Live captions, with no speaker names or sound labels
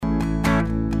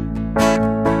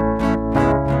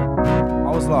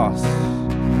lost.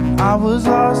 I was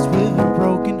lost with a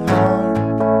broken heart.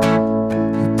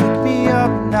 You picked me up,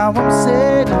 now I'm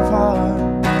set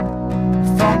apart.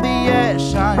 From the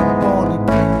ash I am born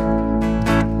again,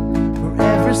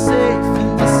 forever safe in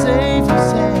the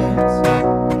Savior's hands.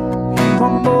 You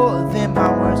are more than my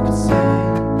words could say.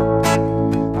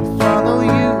 I follow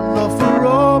you, Lord, for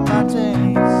all my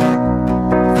days.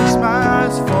 Fix my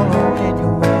eyes, follow in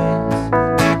your ways.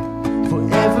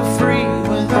 Forever free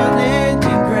with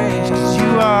unending grace. 'Cause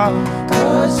you are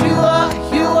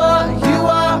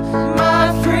my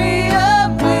freedom.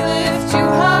 We lift you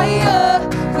higher,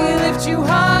 we lift you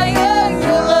higher.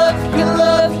 Your love, your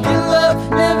love, your love,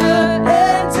 never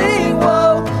ending.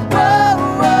 Whoa, whoa,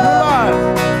 whoa.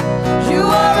 You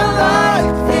are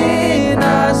alive in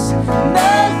us.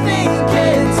 Nothing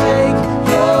can take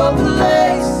your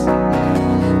place.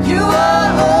 You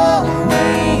are all we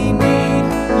need.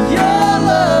 Your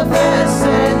love has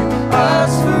set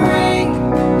us free.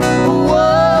 Whoa.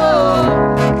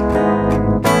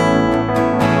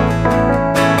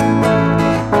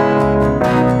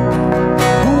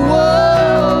 Whoa.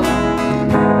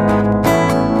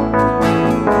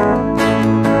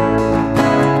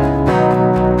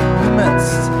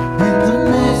 In the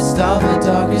midst of the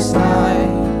darkest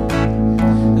night,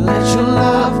 let your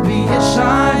love be a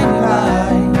shining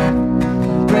light,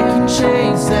 breaking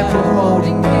chains that were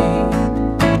holding me.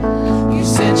 You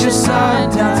sent your son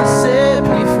down to set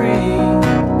me free,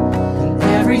 and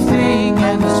everything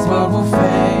in this world will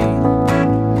fade.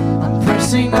 I'm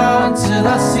pressing on till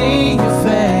I see your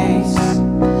face.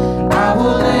 I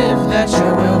will live that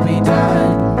your will be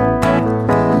done.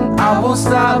 I won't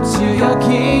stop till your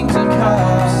kingdom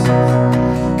comes.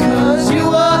 'Cause you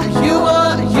are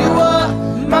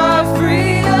my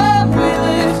freedom. We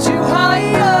lift you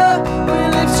higher, we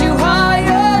lift you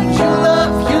higher. Your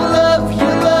love, your love,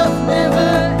 your love,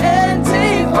 never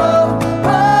ending. Whoa,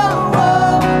 whoa,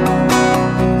 whoa.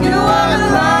 You are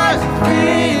alive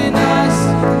in us.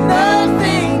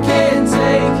 Nothing can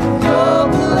take your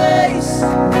place.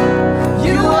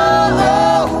 You are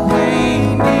all we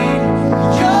need.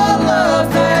 Your love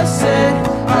has set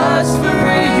us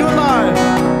free. You're alive.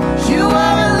 You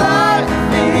are alive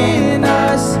in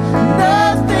us.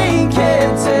 Nothing can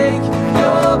take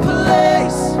your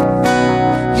place.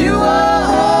 You are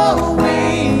all we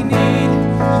need.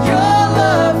 Your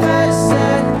love has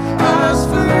set us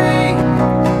free.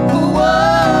 Whoa.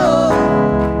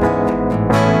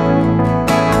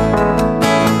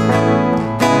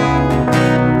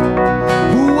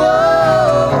 Whoa.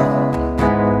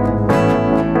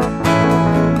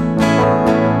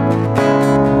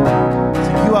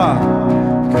 You are,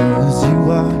 'cause you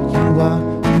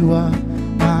are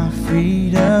my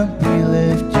freedom. We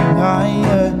lift you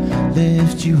higher,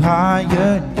 lift you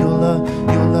higher. Your love,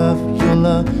 your love, your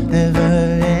love, never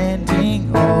ending.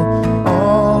 Oh,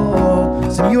 oh, oh.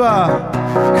 So you are,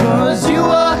 'cause you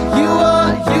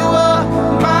are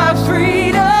my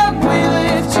freedom. We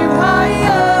lift you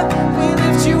higher, we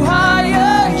lift you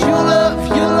higher. Your love,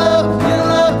 your love, your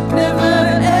love, never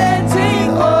ending.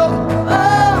 Oh,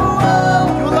 oh, oh.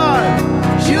 You're alive.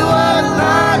 You are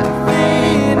alive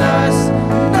in us.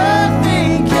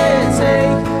 Nothing can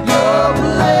take your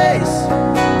place.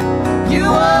 You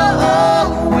are all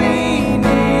we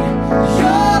need.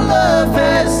 Your love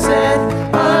has set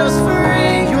us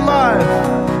free. You're alive.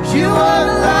 You are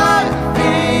alive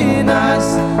in us.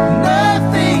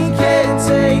 Nothing can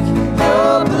take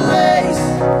your place.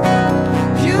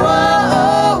 You are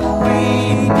all we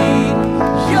need.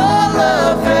 Your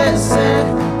love has set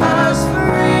us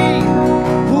free.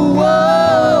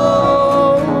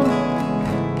 Whoa.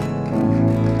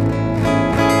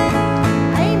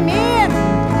 Amen.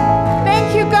 Thank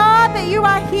you, God, that you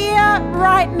are here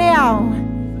right now.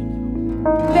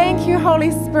 Thank you,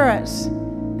 Holy Spirit,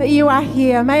 that you are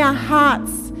here. May our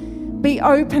hearts be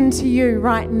open to you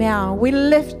right now. We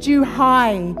lift you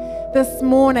high this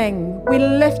morning. We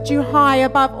lift you high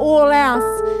above all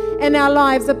else in our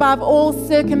lives, above all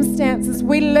circumstances.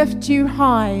 We lift you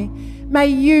high. May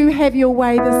you have your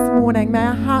way this morning. May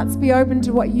our hearts be open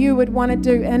to what you would want to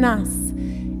do in us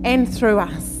and through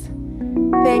us.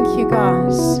 Thank you,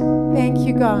 God. Thank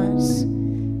you, God.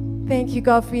 Thank you,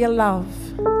 God, for your love.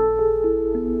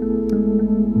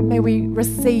 May we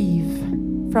receive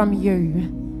from you.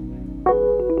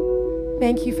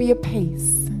 Thank you for your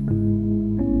peace.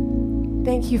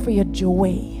 Thank you for your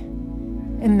joy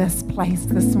in this place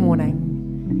this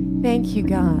morning. Thank you,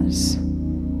 God.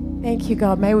 Thank you,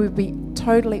 God. May we be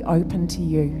totally open to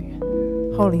you,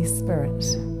 Holy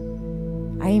Spirit.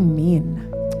 Amen.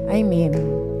 Amen.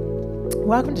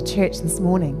 Welcome to church this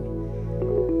morning.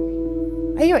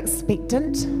 Are you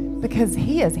expectant because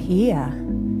He is here.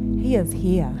 He is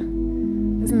here.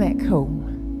 Isn't that cool?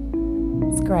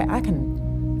 It's great. I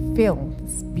can feel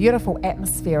this beautiful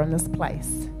atmosphere in this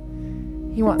place.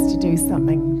 He wants to do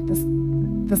something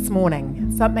this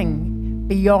morning, something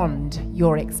beyond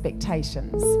your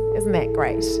expectations. Isn't that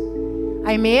great?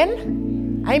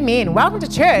 Amen? Amen. Welcome to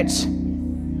church.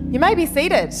 You may be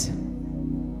seated.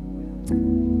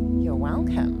 You're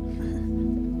welcome.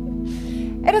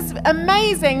 It is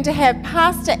amazing to have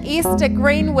Pastor Esther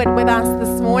Greenwood with us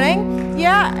this morning.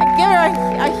 Yeah, give her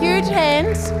a huge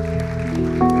hand.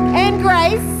 And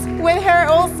Grace with her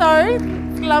also.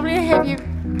 It's lovely to have you.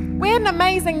 We had an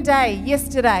amazing day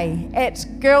yesterday at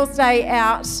Girls' Day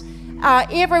Out.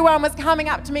 Everyone was coming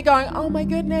up to me going, "Oh my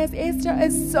goodness, Esther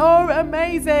is so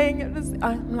amazing."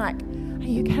 I'm like, "Are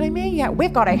you kidding me?" Yeah,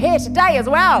 we've got her here today as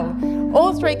well.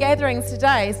 All 3 gatherings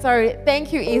today. So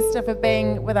thank you, Esther, for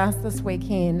being with us this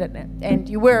weekend. And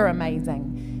you were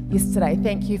amazing yesterday.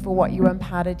 Thank you for what you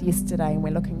imparted yesterday. And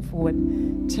we're looking forward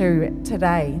to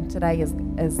today. Today is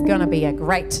going to be a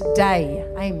great day.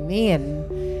 Amen.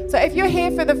 So if you're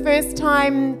here for the first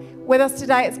time with us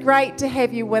today, it's great to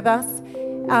have you with us.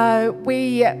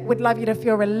 We would love you to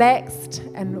feel relaxed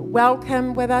and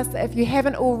welcome with us. If you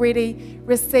haven't already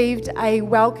received a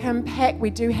welcome pack,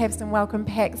 we do have some welcome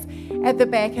packs at the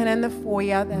back and in the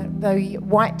foyer, the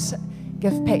white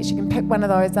gift packs. You can pick one of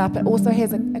those up. It also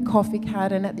has a coffee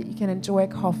card in it that you can enjoy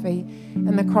coffee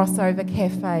in the Crossover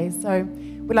Cafe. So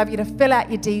we'd love you to fill out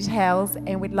your details,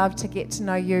 and we'd love to get to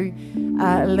know you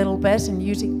a little bit and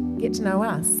you to get to know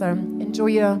us. So enjoy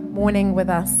your morning with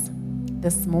us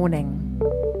this morning.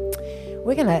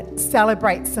 We're going to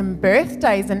celebrate some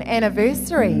birthdays and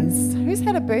anniversaries. Who's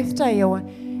had a birthday or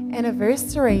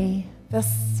anniversary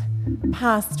this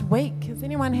past week? Has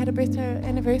anyone had a birthday or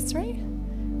anniversary?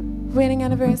 Wedding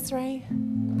anniversary?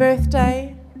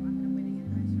 Birthday?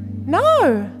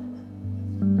 No.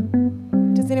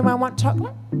 Does anyone want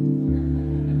chocolate?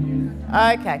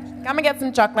 Okay, come and get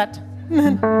some chocolate.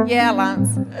 Yeah,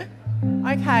 Lance.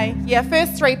 Okay, yeah,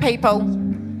 first 3 people.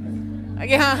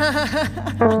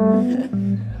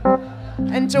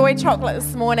 Enjoy chocolate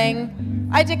this morning.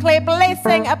 I declare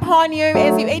blessing upon you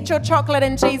as you eat your chocolate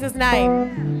in Jesus'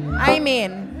 name.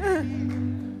 Amen.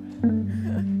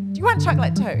 Do you want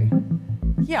chocolate too?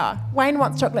 Yeah, Wayne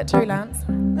wants chocolate too, Lance.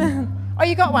 Oh,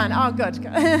 you got one? Oh, good.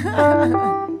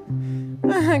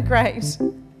 Great.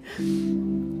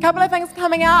 Couple of things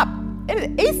coming up.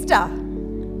 Easter.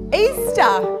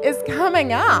 Easter is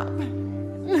coming up.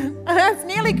 It's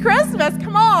nearly Christmas.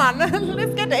 Come on.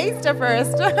 Let's get to Easter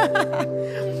first.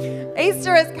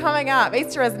 Easter is coming up.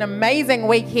 Easter is an amazing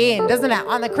weekend, isn't it,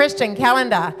 on the Christian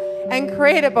calendar?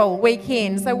 Incredible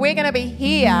weekend. So we're going to be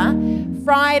here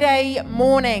Friday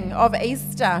morning of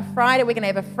Easter. Friday, we're going to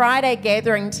have a Friday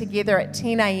gathering together at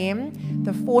 10 a.m,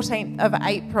 the 14th of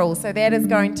April. So that is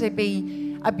going to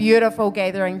be a beautiful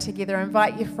gathering together.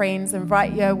 Invite your friends,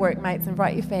 invite your workmates,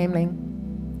 invite your family.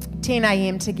 10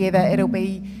 a.m. together. It'll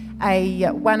be a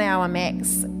 1 hour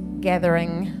max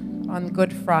gathering on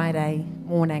Good Friday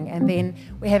morning. And then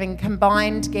we're having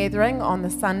combined gathering on the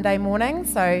Sunday morning.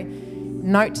 So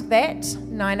note that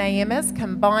 9 a.m. is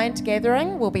combined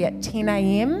gathering. Will be at 10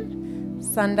 a.m.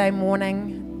 Sunday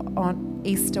morning on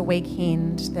Easter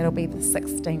weekend. That'll be the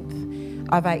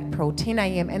 16th of April, 10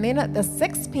 a.m. And then at the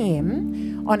 6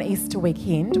 p.m. on Easter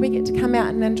weekend, we get to come out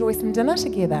and enjoy some dinner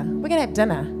together. We're going to have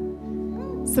dinner.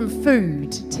 Some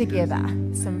food together.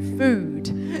 Some food.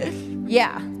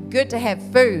 Yeah, good to have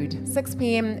food. 6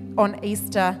 p.m. on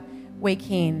Easter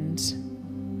weekend.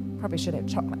 Probably should have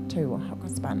chocolate too, or hot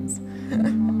cross buns.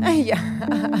 Yeah.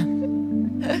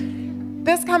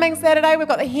 This coming Saturday, we've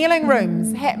got the healing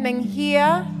rooms happening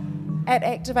here at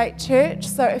Activate Church.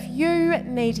 So if you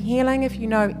need healing, if you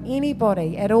know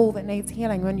anybody at all that needs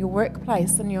healing in your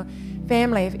workplace, in your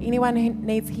family, if anyone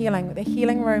needs healing, the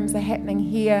healing rooms are happening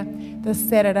here this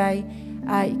Saturday. You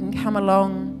can come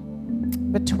along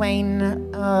between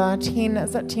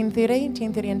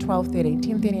 10:30 and 12:30,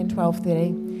 10:30 and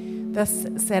 12:30 this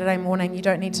Saturday morning. You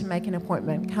don't need to make an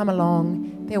appointment. Come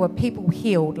along. There were people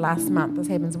healed last month. This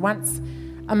happens once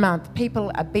a month. People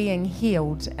are being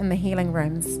healed in the healing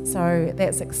rooms. So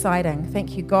that's exciting.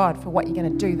 Thank you, God, for what you're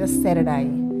going to do this Saturday.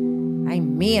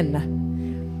 Amen.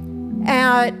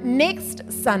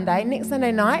 Next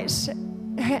Sunday night,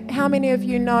 how many of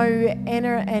you know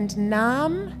Anna and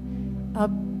Nam, a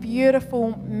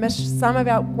beautiful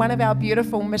one of our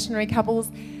beautiful missionary couples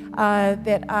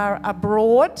that are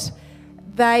abroad?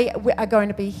 They are going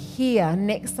to be here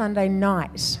next Sunday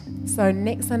night. So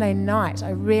next Sunday night,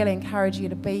 I really encourage you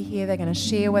to be here. They're going to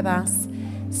share with us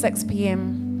 6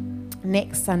 p.m.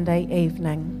 next Sunday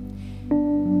evening.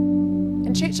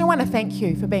 And church, I want to thank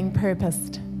you for being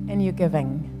purposed in your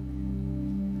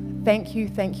giving. Thank you,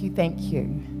 thank you, thank you.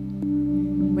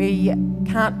 We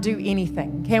can't do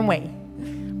anything, can we,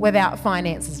 without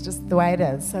finances, just the way it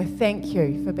is. So thank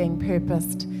you for being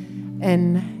purposed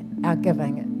in our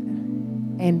giving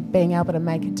and being able to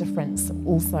make a difference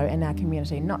also in our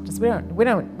community. Not just we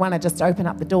don't want to just open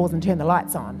up the doors and turn the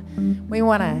lights on. We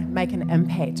want to make an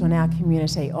impact on our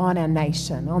community, on our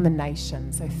nation, on the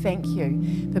nation. So thank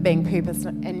you for being purposed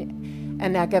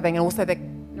in our giving, and also the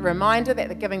reminder that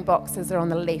the giving boxes are on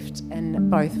the left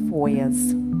in both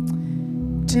foyers.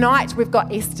 Tonight we've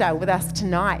got Esther with us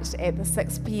tonight at the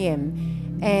 6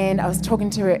 p.m. and I was talking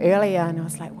to her earlier and I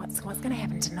was like, what's going to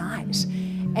happen tonight?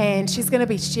 And she's going to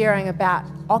be sharing about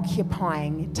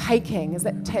occupying, taking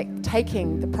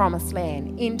the promised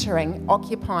land, entering,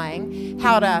 occupying,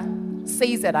 how to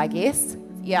seize it, I guess.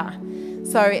 Yeah.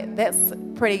 So that's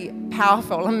pretty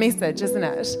powerful a message, isn't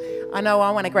it? I know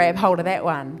I want to grab hold of that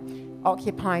one,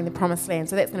 occupying the promised land.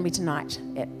 So that's going to be tonight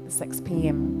at 6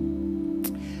 p.m.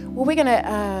 Well, we're going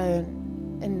to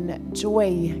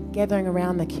enjoy gathering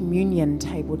around the communion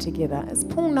table together. Is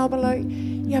Paul Nobilo?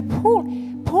 Yeah,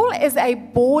 Paul is a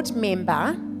board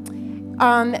member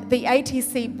on the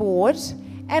ATC board.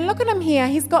 And look at him here.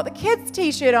 He's got the kids'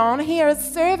 t-shirt on. He is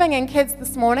serving in kids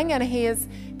this morning, and he has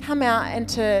come out and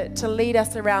to lead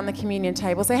us around the communion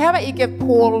table. So how about you give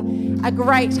Paul a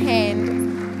great hand?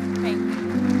 Thank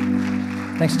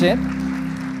you. Thanks,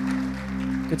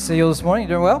 Jen. Good to see you all this morning. You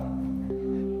doing well?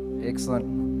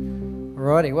 Excellent.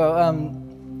 Alrighty. Well,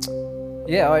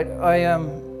 I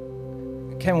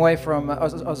came away from, I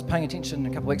was paying attention a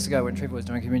couple of weeks ago when Trevor was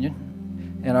doing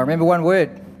communion, and I remember one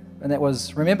word, and that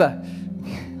was remember.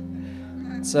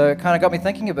 So it kind of got me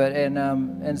thinking a bit,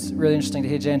 and it's really interesting to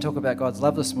hear Jan talk about God's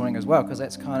love this morning as well, because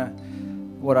that's kind of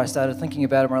what I started thinking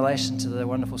about in relation to the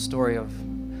wonderful story of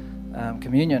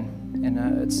communion, and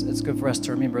it's good for us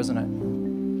to remember, isn't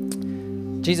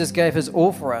it? Jesus gave his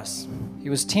all for us. He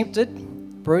was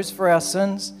tempted, bruised for our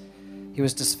sins. He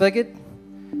was disfigured.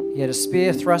 He had a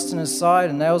spear thrust in his side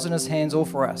and nails in his hands, all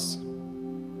for us.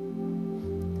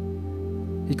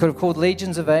 He could have called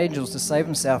legions of angels to save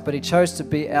himself, but he chose to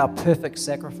be our perfect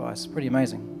sacrifice. Pretty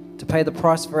amazing. To pay the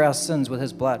price for our sins with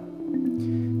his blood.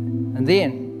 And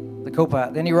then, the cool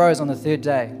part, then he rose on the third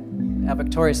day, our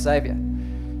victorious Saviour.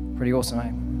 Pretty awesome,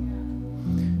 eh?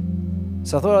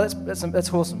 So I thought,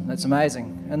 that's awesome. That's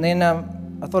amazing. And then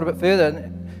I thought a bit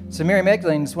further. So Mary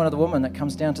Magdalene's one of the women that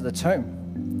comes down to the tomb.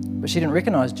 But she didn't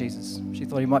recognize Jesus. She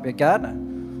thought he might be a gardener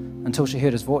until she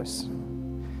heard his voice.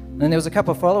 And then there was a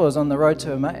couple of followers on the road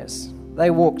to Emmaus.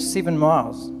 They walked 7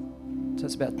 miles, so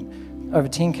it's about over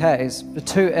 10 Ks, for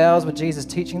 2 hours with Jesus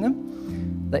teaching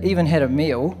them. They even had a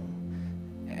meal,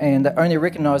 and they only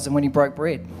recognized him when he broke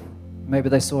bread. Maybe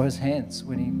they saw his hands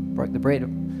when he broke the bread.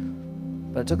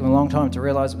 But it took them a long time to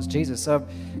realize it was Jesus. So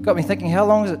it got me thinking, how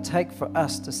long does it take for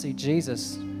us to see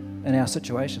Jesus in our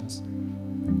situations?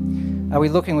 Are we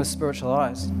looking with spiritual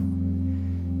eyes?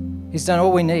 He's done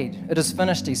all we need. It is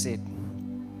finished, he said.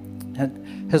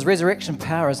 And his resurrection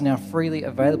power is now freely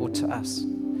available to us.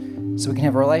 So we can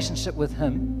have a relationship with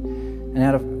him, and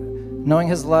out of knowing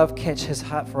his love, catch his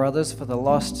heart for others, for the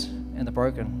lost and the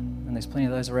broken. And there's plenty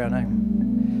of those around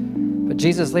him. But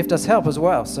Jesus left us help as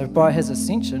well. So by his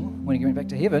ascension, when he went back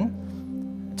to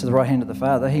heaven, to the right hand of the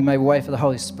Father, he made way for the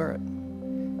Holy Spirit.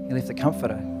 He left the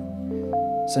Comforter.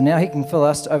 So now he can fill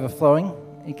us to overflowing.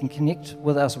 He can connect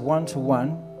with us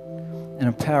one-to-one and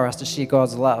empower us to share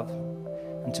God's love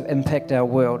and to impact our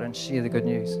world and share the good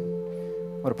news.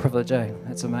 What a privilege, eh?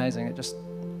 It's amazing. It just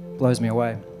blows me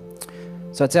away.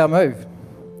 So it's our move.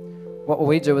 What will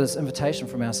we do with this invitation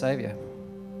from our Saviour?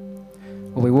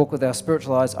 Will we walk with our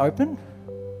spiritual eyes open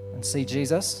and see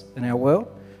Jesus in our world,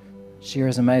 share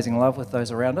his amazing love with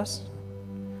those around us?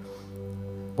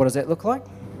 What does that look like?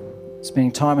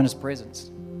 Spending time in his presence,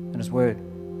 in his word.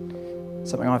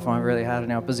 Something I find really hard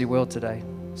in our busy world today.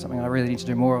 Something I really need to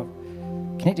do more of.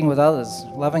 Connecting with others,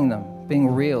 loving them, being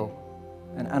real,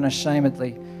 and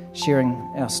unashamedly sharing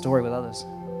our story with others.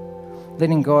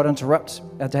 Letting God interrupt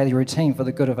our daily routine for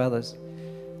the good of others.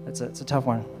 It's a tough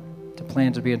one to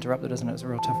plan to be interrupted, isn't it? It's a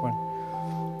real tough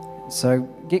one. So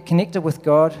get connected with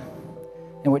God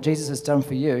and what Jesus has done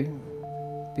for you.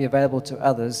 Be available to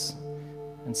others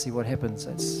and see what happens.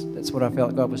 That's what I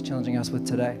felt God was challenging us with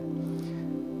today.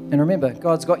 And remember,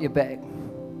 God's got your back.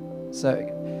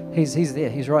 So he's there.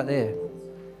 He's right there.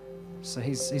 So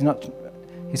he's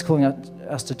calling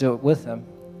us to do it with him,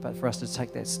 but for us to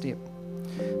take that step.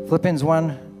 Philippians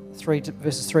 1,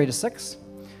 verses 3 to 6.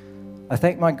 I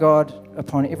thank my God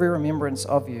upon every remembrance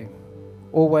of you,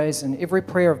 always in every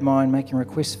prayer of mine, making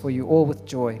requests for you all with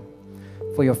joy,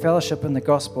 for your fellowship in the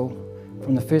gospel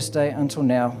from the first day until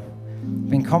now,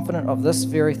 being confident of this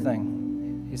very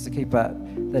thing," here's the key part,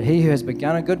 "that he who has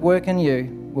begun a good work in you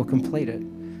will complete it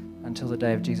until the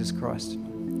day of Jesus Christ."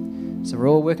 So we're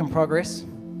all a work in progress,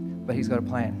 but he's got a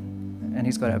plan, and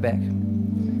he's got our back.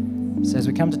 So as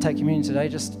we come to take communion today,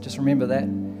 just remember that,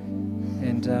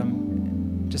 and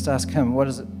just ask him, what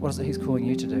is it he's calling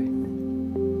you to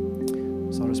do?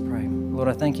 So I'll just pray. Lord,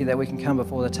 I thank you that we can come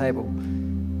before the table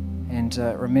and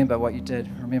remember what you did.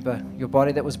 Remember your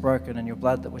body that was broken and your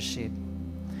blood that was shed.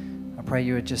 I pray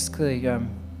you would just clearly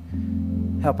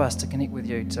help us to connect with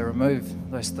you, to remove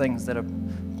those things that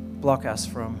block us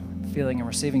from feeling and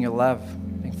receiving your love,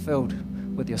 being filled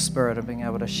with your spirit and being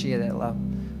able to share that love.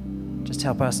 Just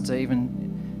help us to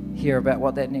even hear about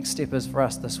what that next step is for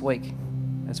us this week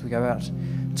as we go out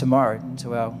tomorrow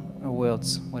into our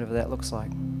worlds, whatever that looks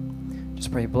like.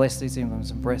 Just pray, bless these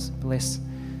emblems and bless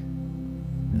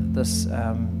this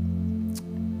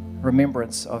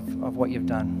remembrance of what you've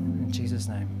done. In Jesus'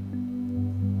 name,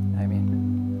 amen.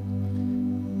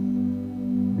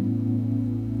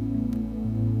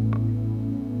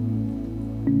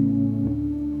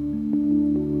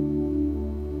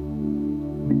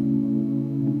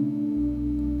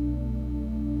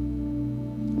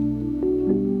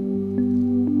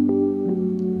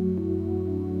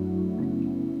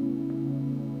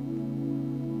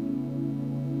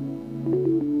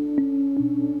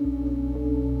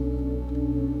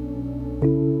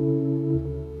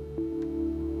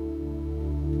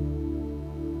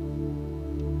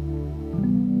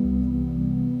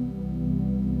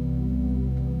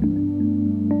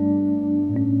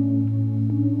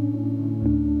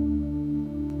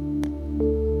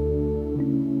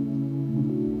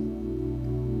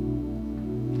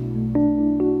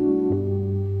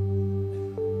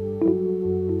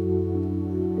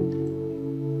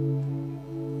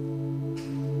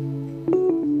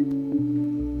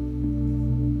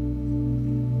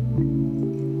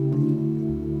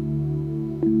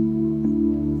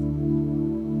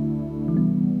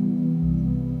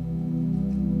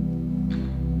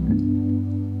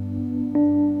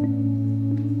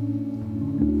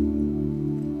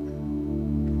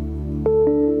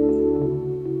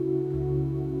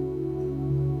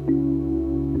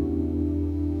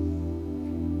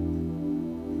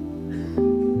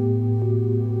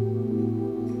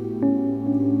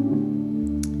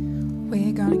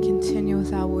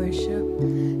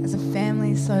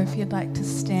 So if you'd like to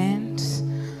stand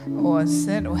or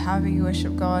sit or however you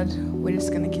worship God, we're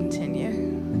just going to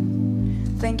continue.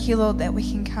 Thank you, Lord, that we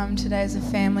can come today as a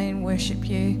family and worship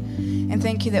you. And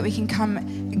thank you that we can come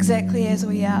exactly as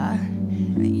we are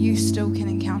and that you still can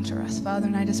encounter us, Father.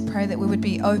 And I just pray that we would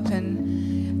be open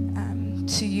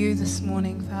to you this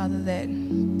morning, Father, that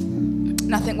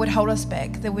nothing would hold us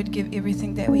back, that we'd give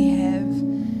everything that we have.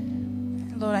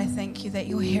 Lord, I thank you that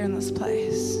you're here in this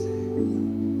place.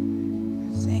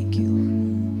 Thank you, Lord.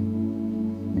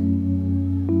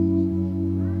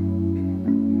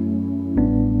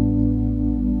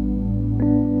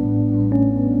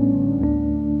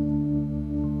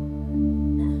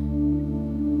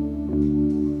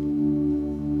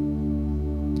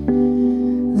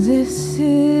 This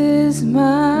is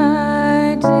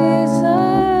my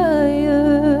desire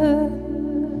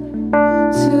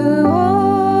to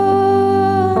honor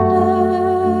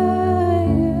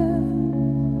you.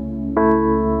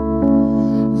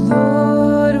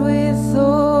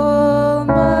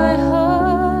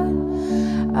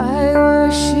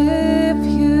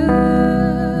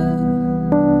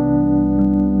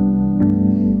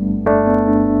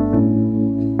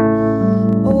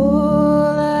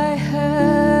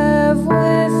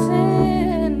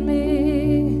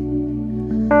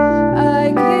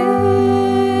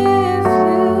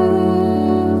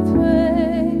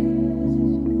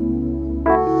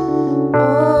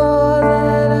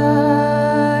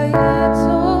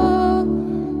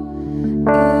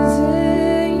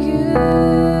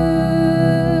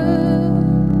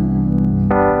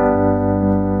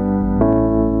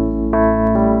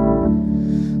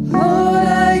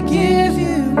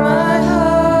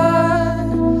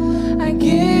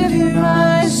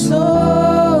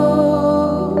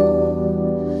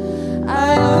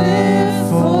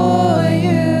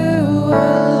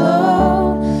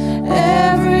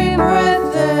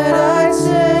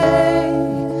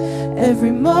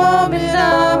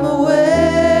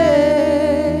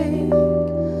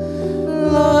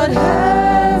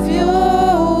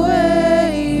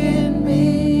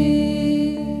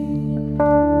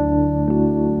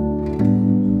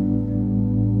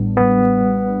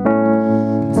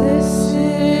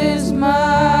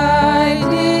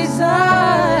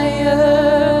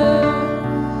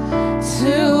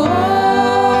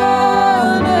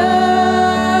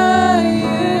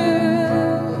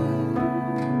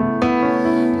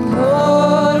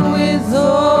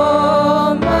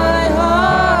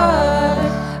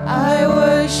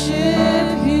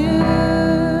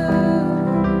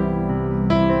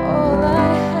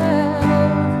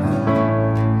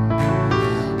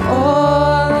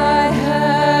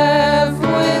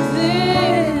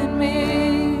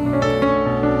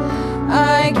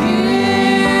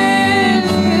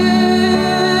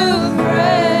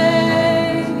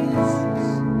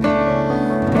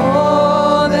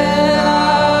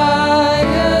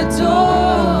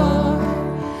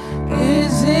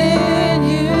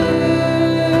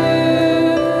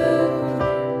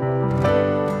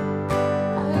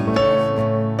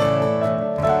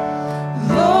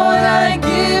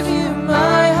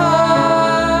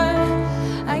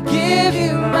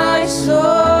 soul.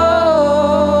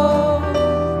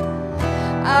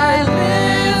 I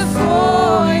live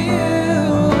for you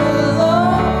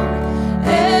alone.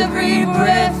 Every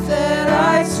breath that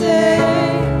I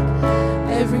take,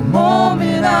 every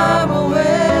moment I'm away.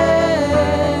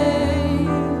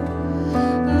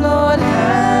 Lord,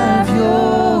 have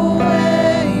your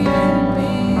way in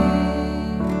me.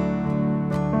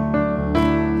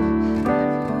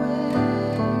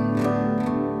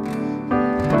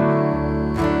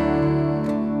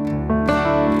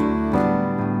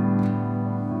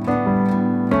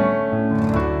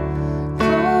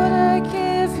 Lord, I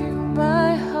give you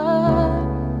my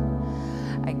heart.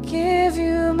 I give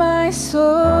you my soul.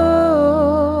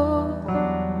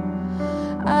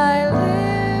 I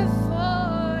live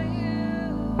for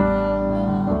you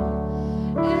alone.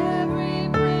 Every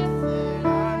breath that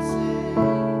I take,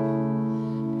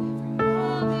 every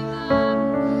moment I'm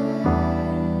away.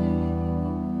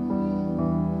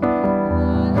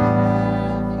 Lord,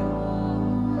 have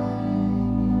your way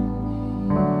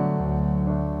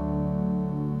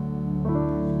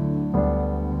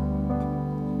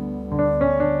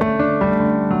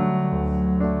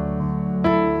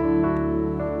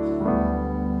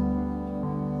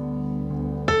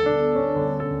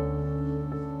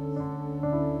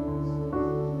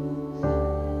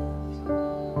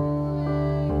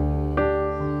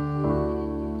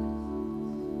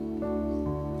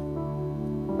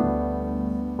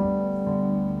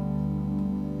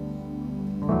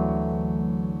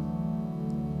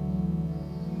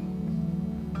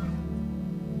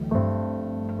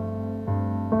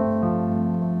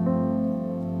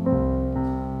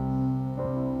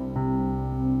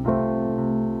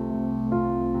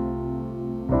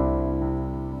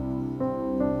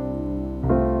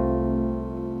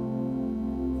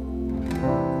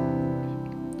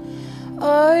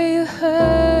Are you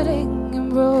hurting and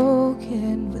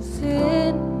broken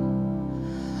within?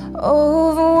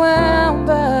 Overwhelmed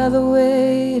by the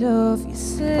weight of your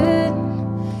sin?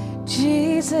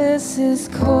 Jesus is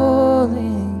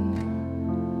calling.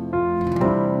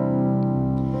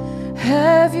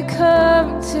 Have you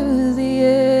come to the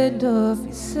end of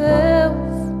yourself?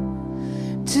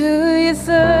 Do you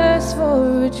thirst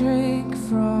for a drink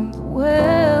from the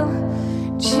well?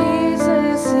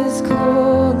 Jesus is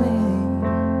calling.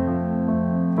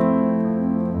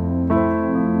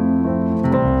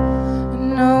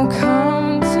 No,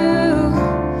 come to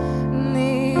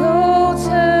the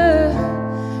altar.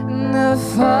 The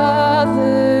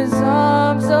Father's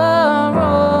arms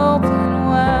are open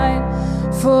wide.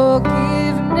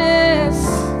 Forgiveness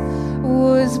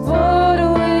was bought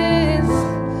with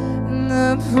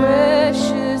the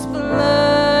precious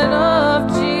blood of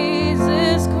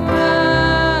Jesus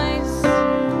Christ.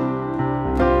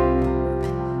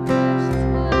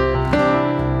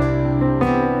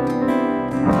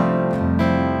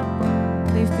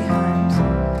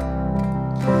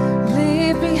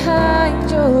 Leave behind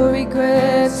your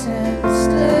regrets and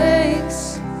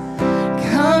mistakes.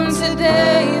 Come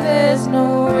today, there's no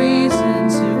reason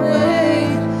to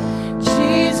wait.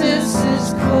 Jesus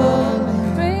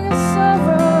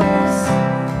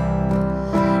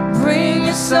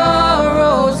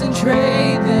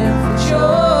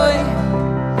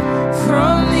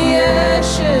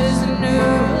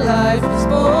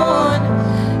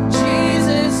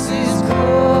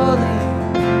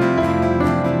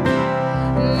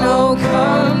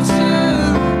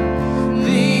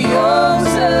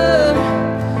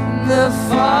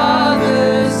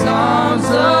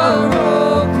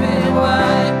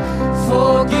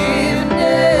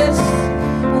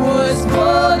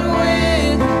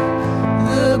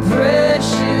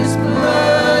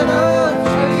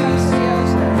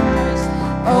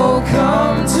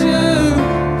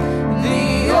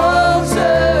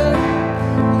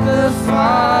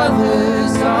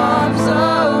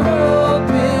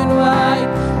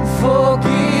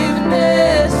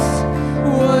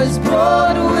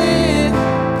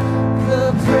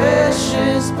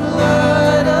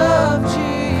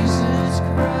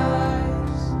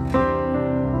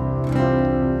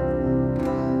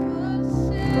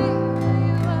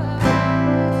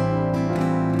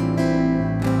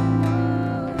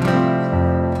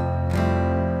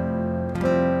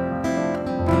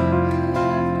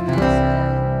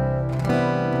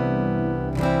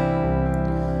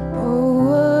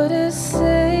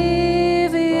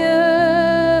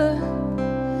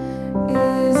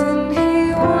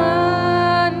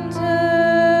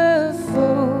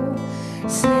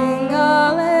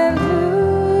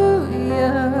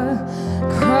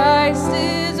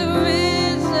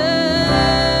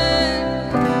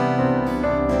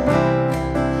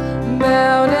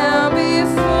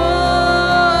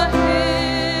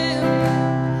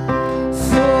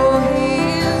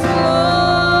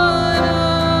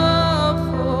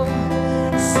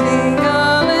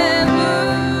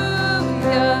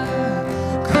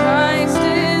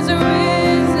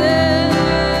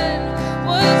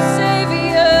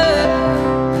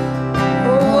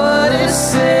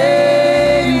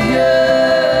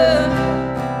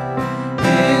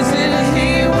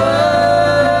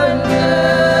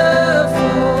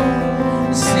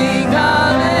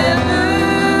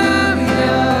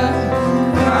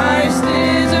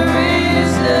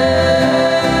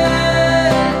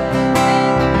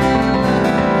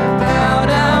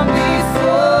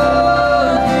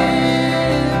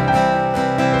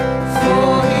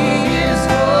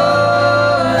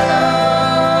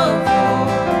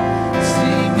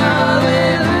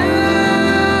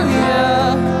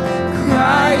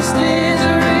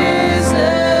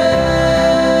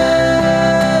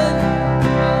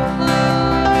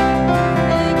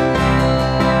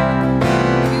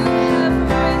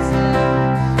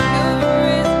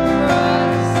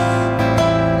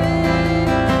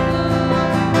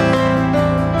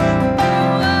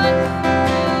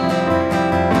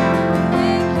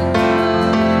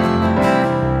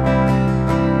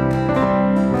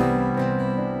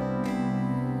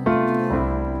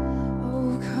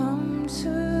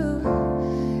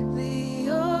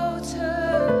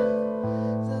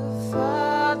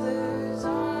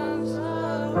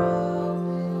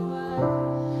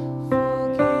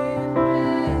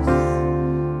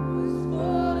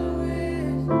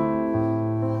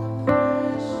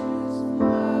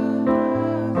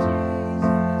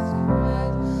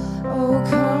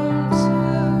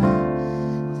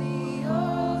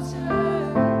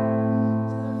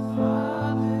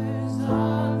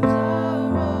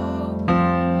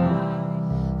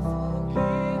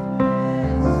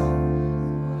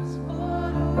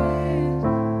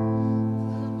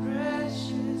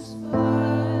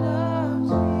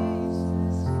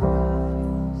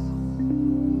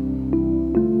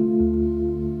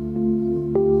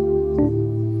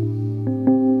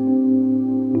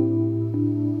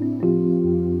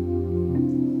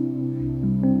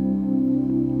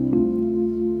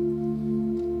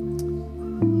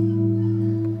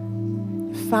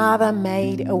Father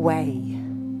made a way.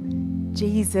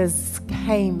 Jesus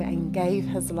came and gave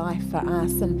his life for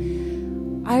us.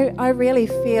 And I really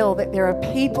feel that there are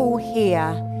people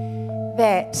here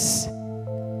that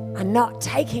are not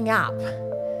taking up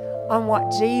on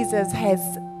what Jesus has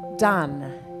done.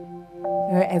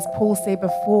 As Paul said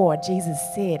before, Jesus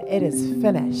said, "It is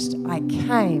finished. I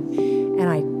came and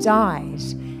I died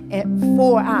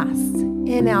for us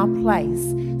in our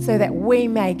place so that we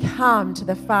may come to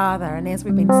the Father." And as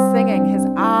we've been singing, his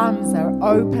arms are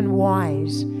open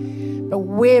wide. But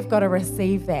we've got to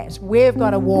receive that. We've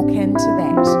got to walk into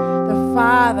that. The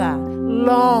Father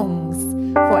longs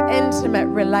for intimate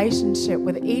relationship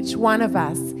with each one of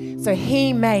us. So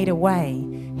he made a way.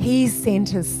 He sent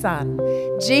his son.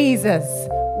 Jesus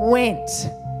went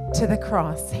to the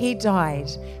cross. He died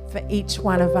for each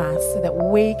one of us so that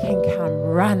we can come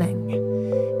running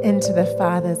into the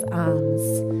Father's arms.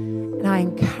 And I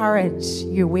encourage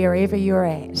you, wherever you're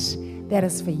at, that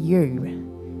is for you.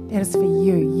 That is for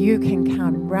you. You can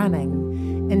come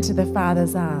running into the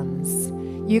Father's arms.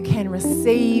 You can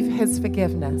receive his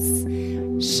forgiveness.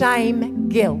 Shame,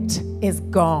 guilt is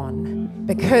gone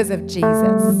because of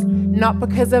Jesus. Not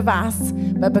because of us,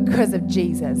 but because of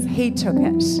Jesus. He took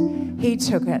it. He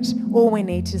took it. All we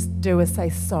need to do is say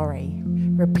sorry.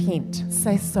 Repent.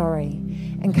 Say sorry.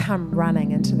 And come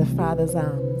running into the Father's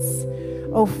arms.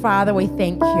 Oh, Father, we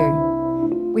thank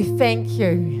you. We thank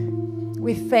you.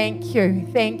 We thank you,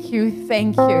 thank you,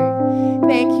 thank you.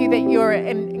 Thank you that your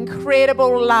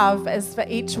incredible love is for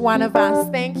each one of us.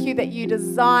 Thank you that you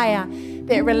desire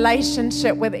that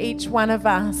relationship with each one of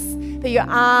us. That your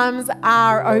arms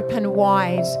are open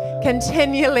wide,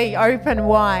 continually open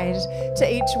wide to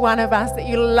each one of us. That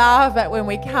you love it when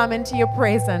we come into your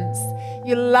presence.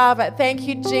 You love it. Thank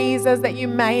you, Jesus, that you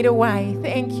made a way.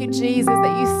 Thank you, Jesus,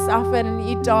 that you suffered and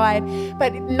you died.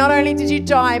 But not only did you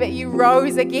die, but you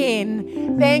rose again.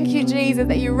 Thank you, Jesus,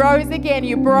 that you rose again.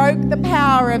 You broke the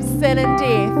power of sin and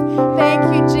death.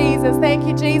 Thank you, Jesus. Thank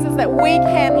you, Jesus, that we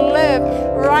can live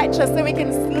righteous, that we can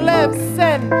live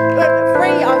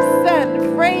free of sin,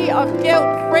 free of guilt,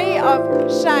 free of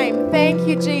shame. Thank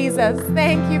you, Jesus.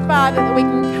 Thank you, Father, that we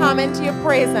can come into your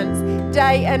presence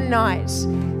day and night.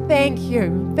 Thank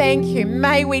you. Thank you.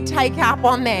 May we take up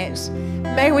on that.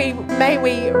 May we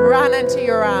run into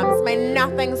your arms. May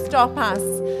nothing stop us.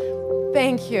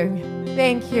 Thank you.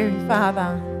 Thank you,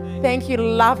 Father. Thank you,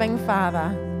 loving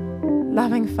Father.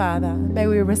 Loving Father. May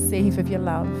we receive of your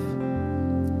love.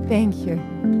 Thank you.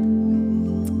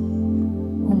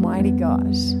 Almighty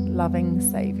God, loving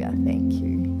Savior, thank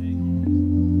you.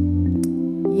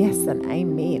 Yes and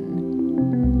amen.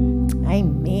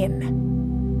 Amen.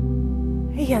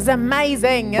 He is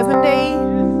amazing, isn't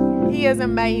he? He is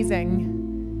amazing.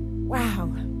 Wow.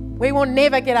 We will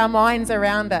never get our minds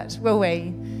around it, will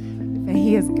we? But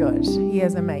he is good. He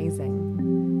is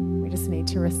amazing. We just need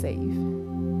to receive.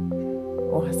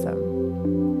 Awesome.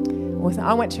 Awesome.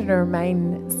 I want you to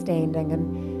remain standing, and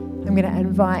I'm going to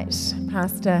invite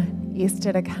Pastor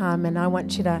Esther to come, and I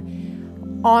want you to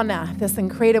honour this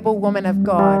incredible woman of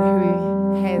God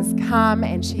who has come,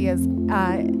 and she is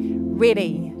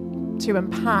ready to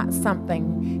impart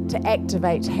something to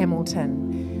activate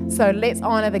Hamilton. So let's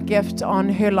honour the gift on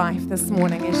her life this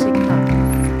morning as she comes.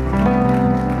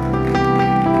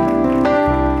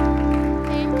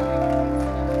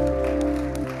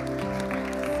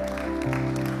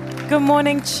 Good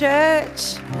morning,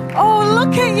 church. Oh,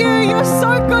 look at you. You're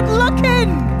so good looking.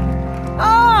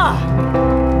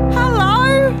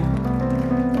 Hello.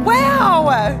 Wow.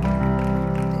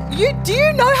 Do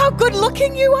you know how good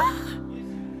looking you are?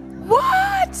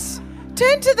 What?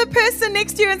 Turn to the person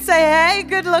next to you and say, hey,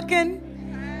 good looking.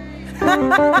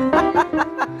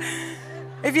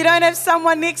 If you don't have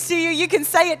someone next to you, you can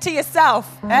say it to yourself.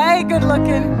 Hey, good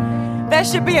looking. That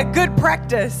should be a good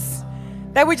practice.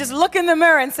 That we just look in the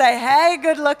mirror and say, hey,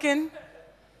 good looking.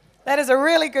 That is a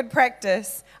really good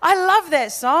practice. I love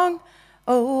that song.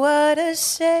 Oh, what a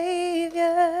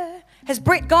Savior. Has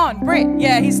Brett gone? Brett,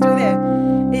 yeah, he's still there.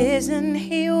 Isn't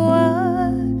he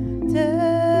wonderful?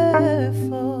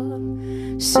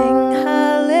 Sing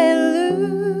hallelujah.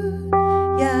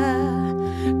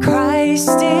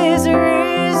 Christ is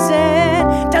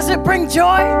risen. Does it bring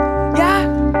joy? Yeah.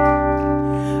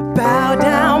 Bow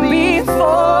down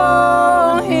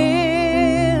before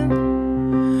him,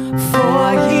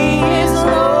 for he is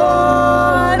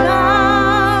Lord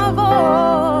of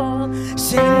all.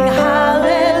 Sing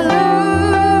hallelujah.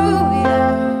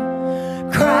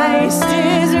 Christ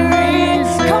is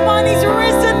risen. Come on, he's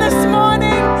risen this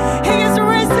morning. He is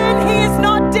risen. He is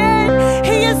not dead.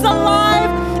 He is alive.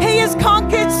 He has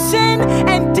conquered sin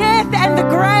and death and the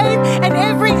grave, and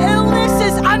every illness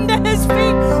is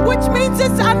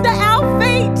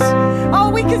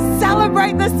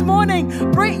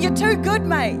good,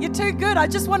 mate. You're too good. I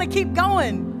just want to keep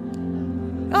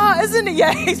going. Oh, isn't it?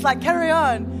 Yeah, he's like, carry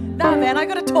on. No, man, I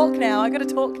got to talk now.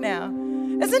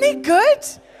 Isn't he good?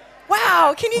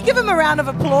 Wow, can you give him a round of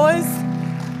applause?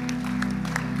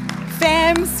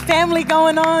 Family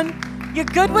going on. You're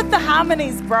good with the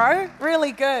harmonies, bro.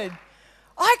 Really good.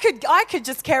 I could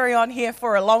just carry on here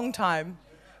for a long time.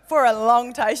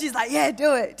 She's like, yeah,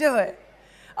 do it.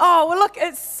 Oh, well, look,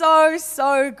 it's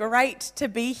so great to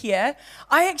be here.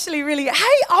 I actually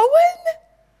hey, Owen.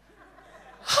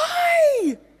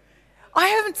 Hi. I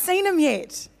haven't seen him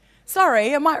yet.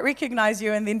 Sorry, I might recognize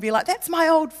you and then be like, that's my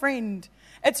old friend.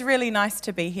 It's really nice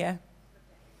to be here.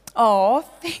 Oh,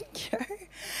 thank you.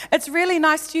 It's really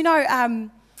nice.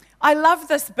 I love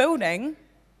this building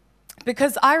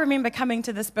because I remember coming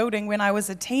to this building when I was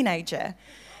a teenager,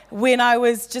 when I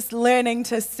was just learning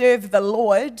to serve the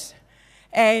Lord.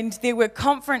 And there were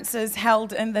conferences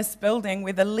held in this building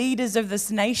where the leaders of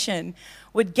this nation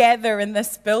would gather in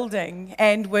this building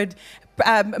and would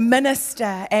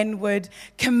minister and would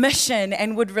commission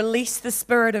and would release the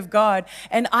Spirit of God.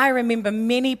 And I remember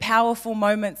many powerful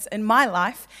moments in my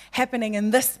life happening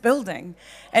in this building.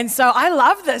 And so I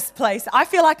love this place. I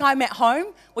feel like I'm at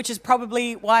home, which is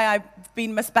probably why I've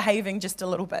been misbehaving just a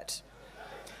little bit.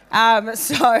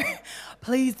 So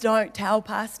please don't tell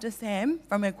Pastor Sam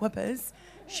from Equippers,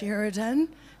 Sheridan,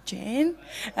 Jan.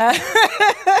 But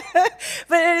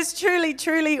it is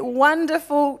truly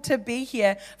wonderful to be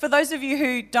here. For those of you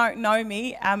who don't know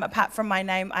me, apart from my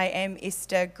name, I am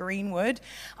Esther Greenwood.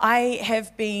 I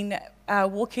have been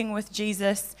walking with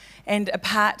Jesus and a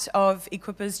part of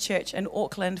Equippers Church in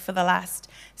Auckland for the last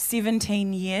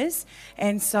 17 years.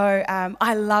 And so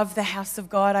I love the house of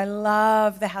God.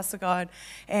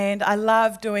 And I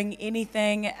love doing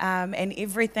anything and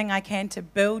everything I can to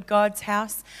build God's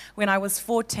house. When I was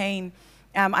 14,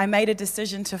 I made a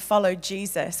decision to follow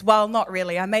Jesus. Well, not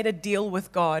really. I made a deal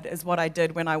with God is what I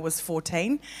did when I was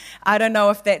 14. I don't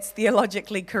know if that's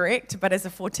theologically correct, but as a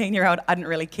 14-year-old, I didn't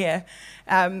really care.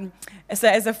 So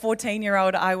as a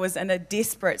 14-year-old, I was in a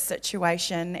desperate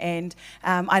situation, and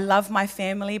I love my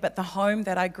family, but the home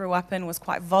that I grew up in was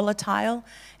quite volatile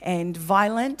and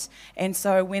violent. And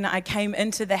so when I came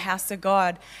into the house of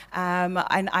God,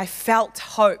 and I felt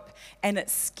hope, and it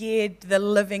scared the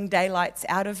living daylights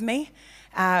out of me.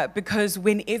 Because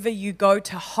whenever you go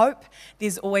to hope,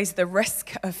 there's always the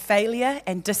risk of failure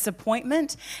and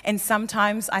disappointment. And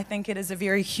sometimes I think it is a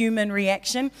very human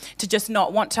reaction to just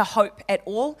not want to hope at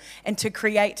all and to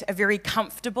create a very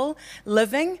comfortable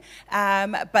living.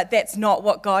 But that's not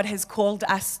what God has called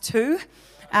us to.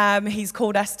 He's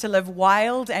called us to live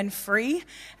wild and free.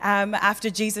 After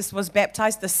Jesus was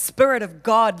baptized, the Spirit of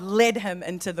God led him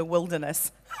into the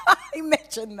wilderness.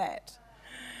 Imagine that.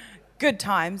 Good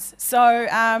times. So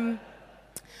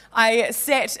I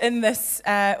sat in this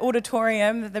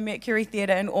auditorium, the Mercury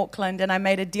Theatre in Auckland, and I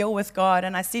made a deal with God.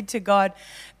 And I said to God,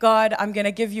 I'm going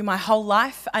to give you my whole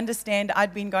life. Understand,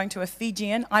 I'd been going to a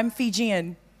Fijian. I'm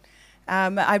Fijian.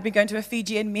 I'd been going to a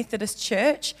Fijian Methodist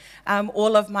church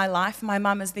all of my life. My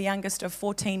mum is the youngest of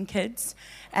 14 kids.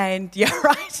 And yeah,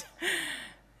 right.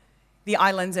 The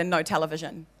islands and no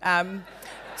television.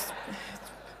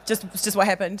 Just what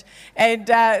happened. And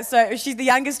so she's the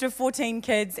youngest of 14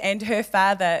 kids, and her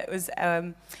father was,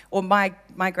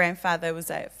 my grandfather was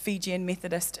a Fijian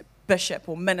Methodist bishop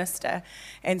or minister.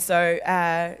 And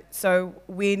so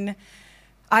when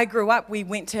I grew up, we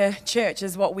went to church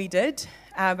is what we did.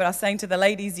 But I was saying to the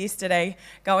ladies yesterday,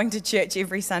 going to church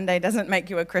every Sunday doesn't make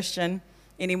you a Christian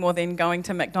any more than going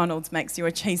to McDonald's makes you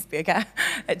a cheeseburger.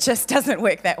 It just doesn't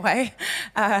work that way.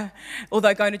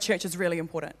 Although going to church is really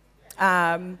important.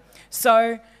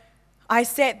 So I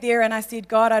sat there and I said,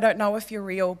 God, I don't know if you're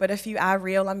real, but if you are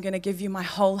real, I'm going to give you my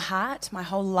whole heart, my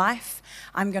whole life.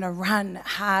 I'm going to run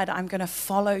hard. I'm going to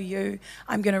follow you.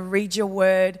 I'm going to read your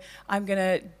word.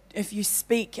 If you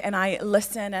speak and I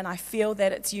listen and I feel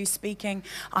that it's you speaking,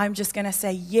 I'm just going to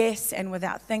say yes, and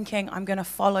without thinking, I'm going to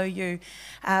follow you.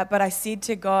 But I said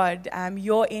to God,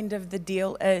 your end of the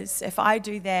deal is, if I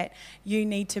do that, you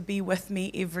need to be with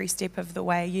me every step of the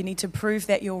way. You need to prove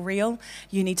that you're real.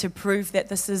 You need to prove that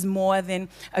this is more than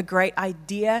a great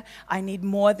idea. I need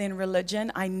more than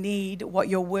religion. I need what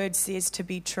your word says to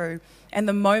be true. And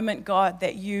the moment, God,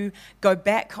 that you go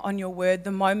back on your word,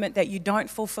 the moment that you don't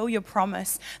fulfill your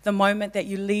promise, the moment that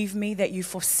you leave me, that you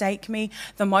forsake me,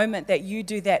 the moment that you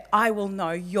do that, I will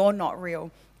know you're not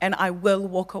real. And I will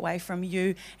walk away from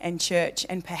you and church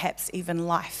and perhaps even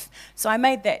life. So I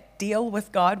made that deal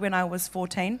with God when I was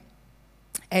 14.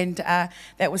 And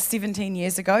that was 17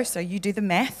 years ago, so you do the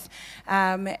math.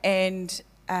 From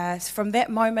that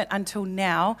moment until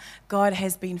now, God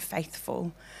has been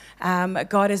faithful.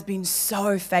 God has been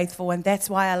so faithful, and that's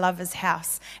why I love his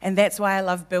house, and that's why I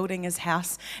love building his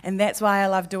house, and that's why I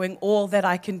love doing all that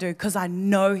I can do, because I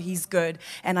know he's good,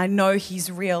 and I know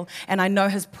he's real, and I know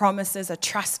his promises are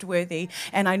trustworthy,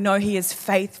 and I know he is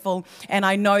faithful, and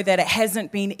I know that it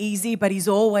hasn't been easy, but he's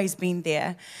always been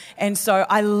there. And so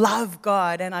I love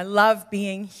God, and I love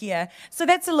being here. So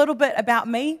that's a little bit about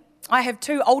me. I have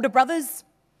 2 older brothers,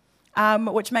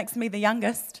 which makes me the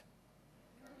youngest.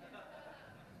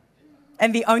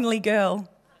 And the only girl.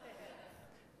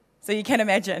 So you can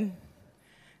imagine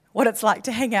what it's like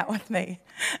to hang out with me.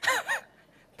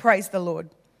 Praise the Lord.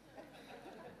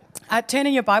 Turn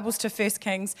in your Bibles to 1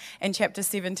 Kings and chapter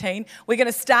 17. We're going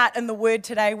to start in the Word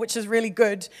today, which is really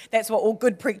good. That's what all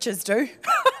good preachers do.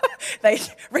 They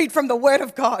read from the Word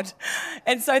of God.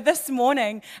 And so this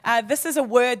morning, this is a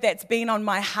word that's been on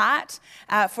my heart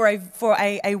for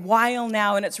a while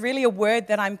now, and it's really a word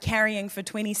that I'm carrying for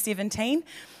 2017.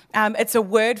 It's a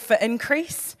word for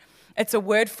increase. It's a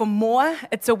word for more.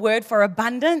 It's a word for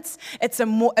abundance. It's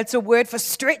a word for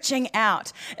stretching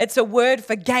out. It's a word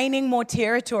for gaining more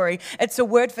territory. It's a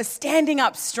word for standing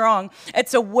up strong.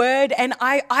 It's a word, and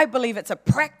I believe it's a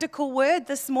practical word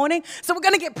this morning. So we're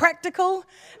going to get practical,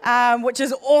 which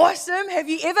is awesome. Have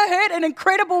you ever heard an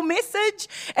incredible message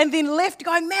and then left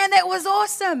going, man, that was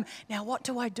awesome. Now what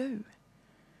do I do?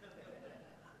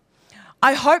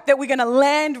 I hope that we're going to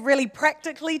land really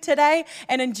practically today,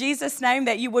 and in Jesus' name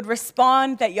that you would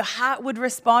respond, that your heart would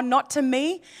respond, not to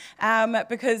me,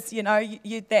 because, you know,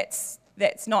 that's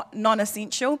not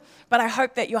non-essential, but I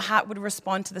hope that your heart would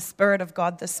respond to the Spirit of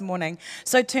God this morning.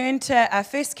 So turn to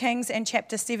 1 Kings and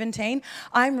chapter 17.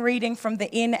 I'm reading from the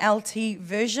NLT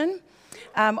version.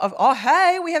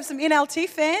 Hey, we have some NLT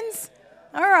fans.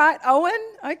 All right, Owen,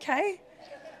 okay.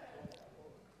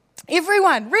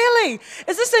 Everyone, really?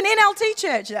 Is this an NLT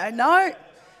church? No?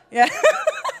 Yeah.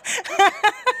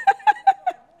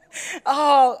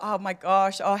 Oh my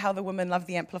gosh. Oh, how the women love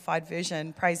the Amplified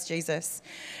version. Praise Jesus.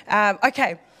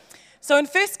 Okay. So in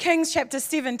 1 Kings chapter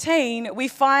 17, we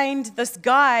find this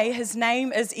guy, his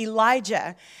name is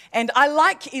Elijah. And I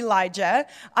like Elijah.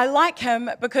 I like him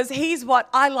because he's what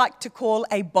I like to call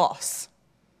a boss.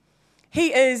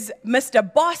 He is Mr.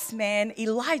 Boss Man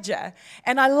Elijah.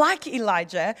 And I like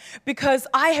Elijah because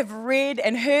I have read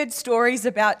and heard stories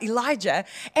about Elijah.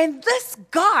 And this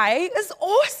guy is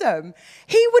awesome.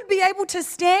 He would be able to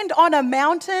stand on a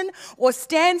mountain or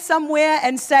stand somewhere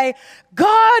and say,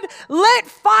 God, let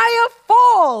fire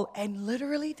fall. And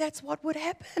literally that's what would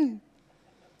happen.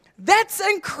 That's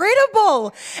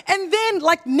incredible. And then,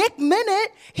 like, next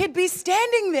minute, he'd be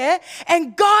standing there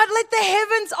and God, let the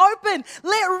heavens open,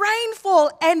 let rain fall,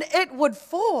 and it would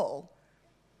fall.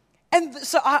 And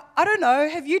so I don't know,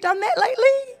 have you done that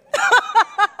lately?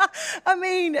 I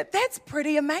mean, that's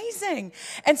pretty amazing.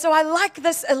 And so I like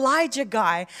this Elijah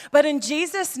guy. But in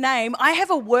Jesus' name, I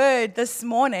have a word this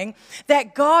morning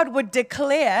that God would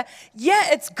declare,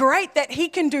 yeah, it's great that he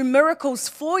can do miracles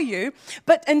for you,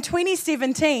 but in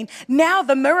 2017, now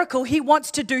the miracle he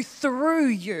wants to do through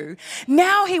you.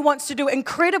 Now he wants to do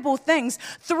incredible things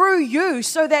through you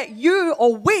so that you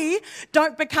or we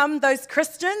don't become those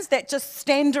Christians that just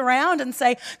stand around and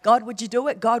say, God, would you do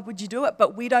it? God, would you do it?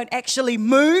 But we don't actually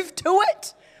move to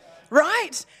it,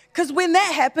 right? Because when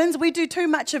that happens, we do too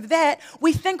much of that.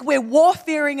 We think we're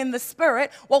warfaring in the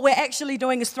spirit. What we're actually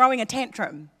doing is throwing a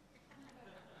tantrum,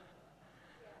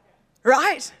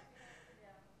 right?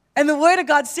 And the Word of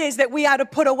God says that we are to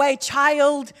put away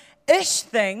childish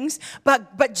things,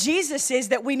 but Jesus says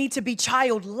that we need to be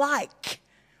childlike.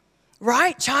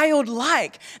 Right?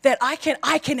 Childlike, that I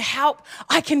can help,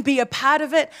 I can be a part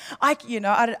of it. I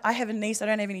have a niece, I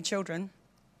don't have any children,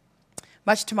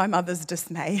 much to my mother's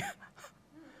dismay.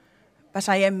 But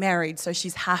I am married, so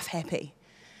she's half happy.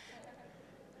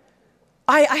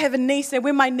 I have a niece, and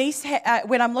when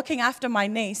when I'm looking after my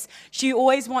niece, she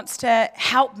always wants to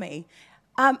help me.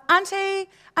 Auntie,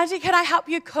 can I help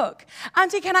you cook?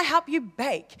 Auntie, can I help you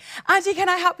bake? Auntie, can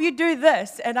I help you do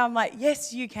this? And I'm like,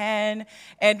 yes, you can.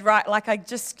 And right, like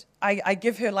I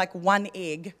give her like one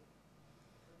egg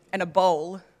and a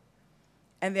bowl,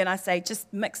 and then I say,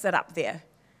 just mix it up there.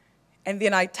 And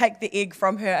then I take the egg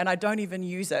from her and I don't even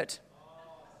use it.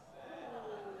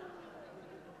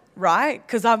 Right?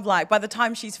 Because I'm like, by the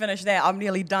time she's finished that, I'm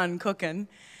nearly done cooking.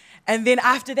 And then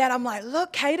after that, I'm like,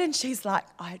 look, Kaden. She's like,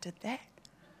 I did that.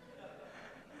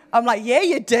 I'm like, yeah,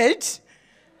 you did.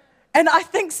 And I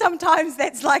think sometimes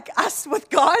that's like us with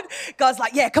God. God's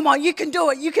like, yeah, come on, you can do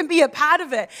it. You can be a part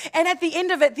of it. And at the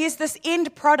end of it, there's this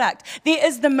end product. There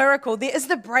is the miracle. There is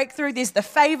the breakthrough. There's the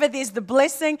favor. There's the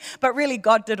blessing. But really,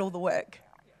 God did all the work.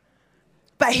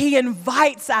 But he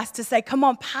invites us to say, come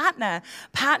on, partner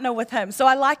with him. So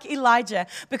I like Elijah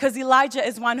because Elijah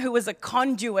is one who is a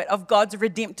conduit of God's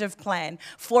redemptive plan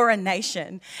for a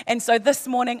nation. And so this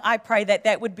morning, I pray that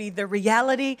that would be the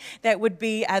reality, that would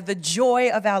be the joy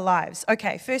of our lives.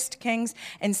 Okay, 1 Kings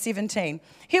and 17.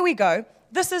 Here we go.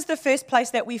 This is the first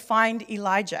place that we find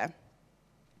Elijah.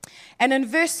 And in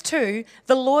verse 2,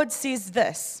 the Lord says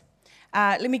this.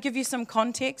 Let me give you some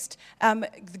context.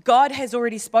 God has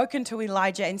already spoken to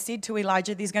Elijah and said to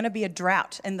Elijah, there's going to be a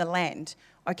drought in the land.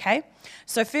 Okay?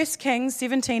 So 1 Kings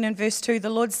 17 and verse 2, the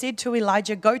Lord said to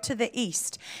Elijah, go to the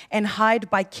east and hide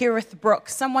by Kerith Brook.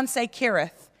 Someone say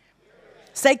Kerith.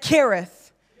 Say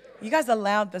Kerith. You guys are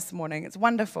loud this morning. It's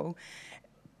wonderful.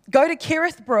 Go to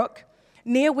Kerith Brook,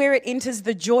 near where it enters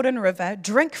the Jordan River.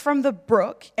 Drink from the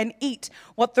brook and eat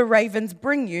what the ravens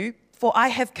bring you, for I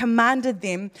have commanded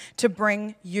them to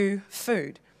bring you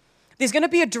food. There's going to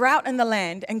be a drought in the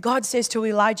land, and God says to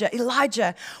Elijah,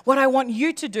 Elijah, what I want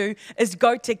you to do is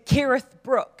go to Kerith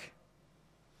Brook.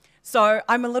 So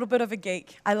I'm a little bit of a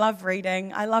geek. I love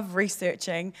reading. I love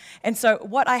researching. And so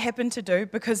what I happened to do,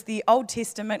 because the Old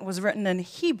Testament was written in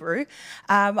Hebrew,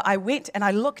 I went and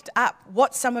I looked up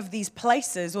what some of these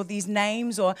places or these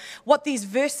names or what these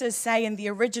verses say in the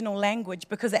original language,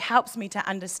 because it helps me to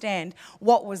understand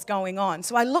what was going on.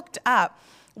 So I looked up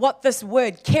what this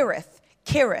word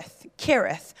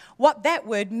Kerith, what that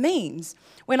word means.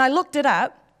 When I looked it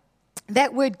up,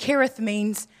 that word Kerith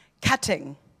means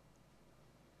cutting.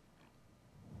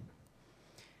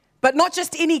 But not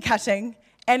just any cutting,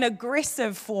 an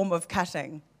aggressive form of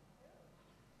cutting.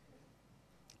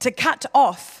 To cut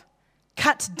off,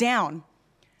 cut down,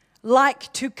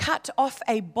 like to cut off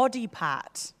a body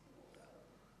part.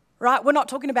 Right? We're not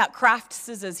talking about craft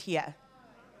scissors here.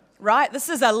 Right? This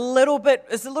is a little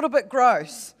bit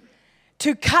gross.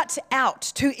 To cut out,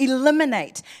 to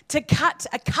eliminate, to cut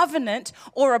a covenant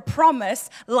or a promise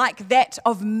like that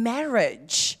of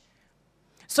marriage.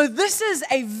 So this is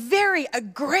a very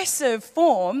aggressive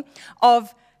form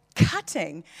of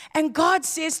cutting. And God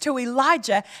says to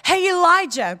Elijah, hey,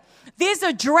 Elijah, there's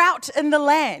a drought in the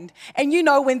land. And you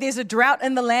know, when there's a drought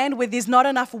in the land where there's not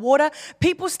enough water,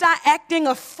 people start acting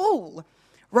a fool.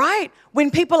 Right?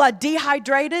 When people are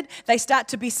dehydrated, they start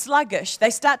to be sluggish. They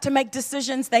start to make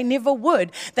decisions they never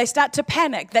would. They start to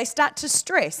panic. They start to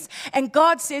stress. And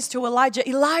God says to Elijah,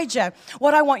 Elijah,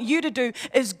 what I want you to do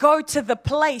is go to the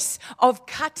place of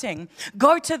cutting.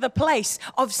 Go to the place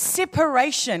of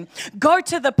separation. Go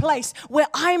to the place where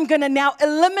I'm going to now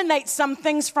eliminate some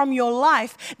things from your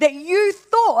life that you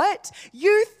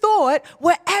thought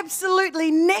were absolutely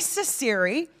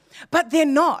necessary, but they're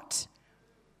not.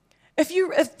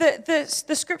 If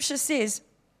the scripture says,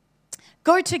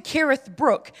 go to Kerith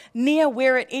Brook, near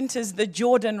where it enters the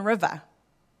Jordan River.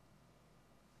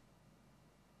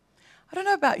 I don't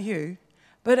know about you,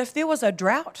 but if there was a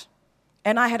drought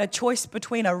and I had a choice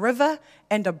between a river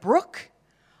and a brook,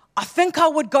 I think I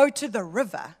would go to the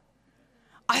river.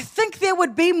 I think there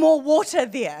would be more water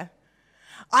there.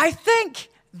 I think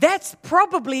that's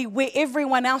probably where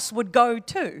everyone else would go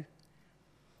too.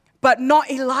 But not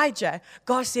Elijah.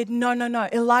 God said, no,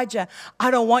 Elijah,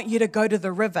 I don't want you to go to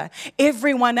the river.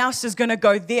 Everyone else is going to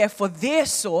go there for their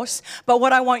source. But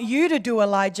what I want you to do,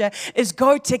 Elijah, is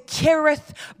go to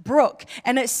Kerith Brook.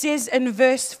 And it says in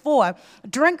verse 4,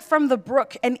 drink from the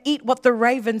brook and eat what the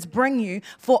ravens bring you,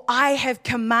 for I have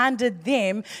commanded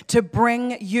them to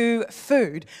bring you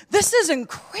food. This is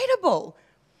incredible.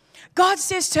 God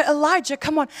says to Elijah,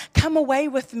 come on, come away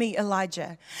with me,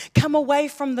 Elijah. Come away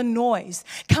from the noise.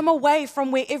 Come away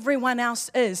from where everyone else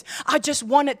is. I just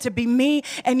want it to be me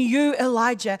and you,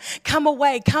 Elijah. Come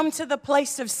away. Come to the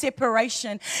place of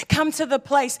separation. Come to the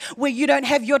place where you don't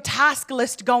have your task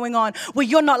list going on, where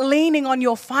you're not leaning on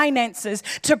your finances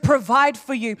to provide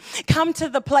for you. Come to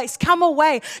the place. Come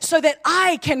away so that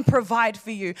I can provide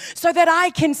for you, so that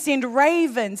I can send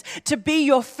ravens to be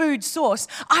your food source.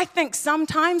 I think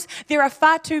sometimes there are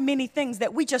far too many things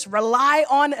that we just rely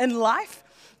on in life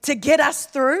to get us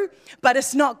through, but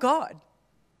it's not God.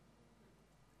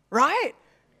 Right?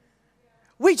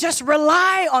 We just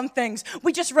rely on things.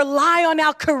 We just rely on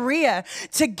our career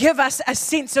to give us a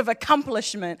sense of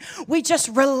accomplishment. We just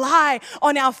rely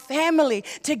on our family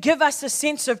to give us a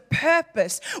sense of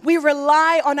purpose. We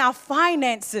rely on our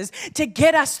finances to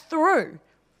get us through.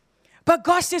 But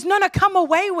God says, no, come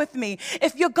away with me.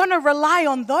 If you're going to rely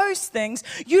on those things,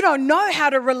 you don't know how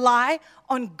to rely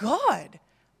on God.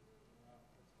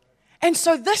 And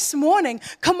so this morning,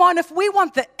 come on, if we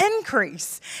want the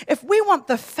increase, if we want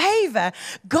the favor,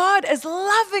 God is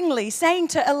lovingly saying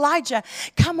to Elijah,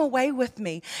 come away with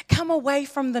me. Come away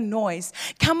from the noise.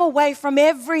 Come away from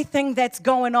everything that's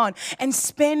going on and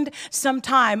spend some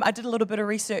time. I did a little bit of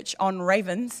research on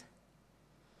ravens.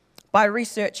 By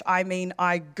research, I mean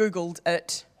I Googled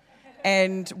it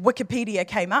and Wikipedia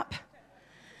came up.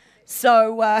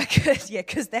 So,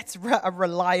 because that's a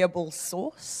reliable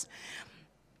source.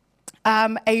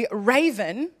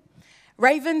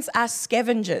 Ravens are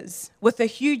scavengers with a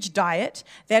huge diet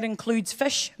that includes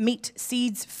fish, meat,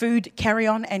 seeds, food,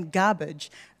 carrion, and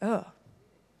garbage. Ugh.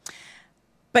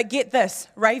 But get this,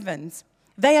 ravens,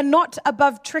 they are not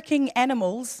above tricking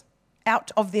animals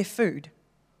out of their food.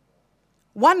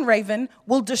 One raven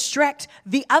will distract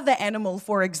the other animal,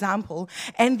 for example,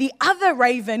 and the other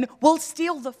raven will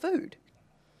steal the food.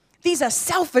 These are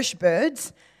selfish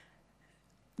birds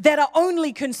that are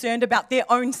only concerned about their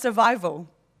own survival.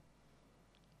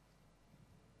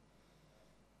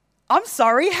 I'm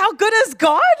sorry, how good is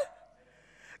God?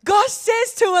 God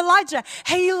says to Elijah,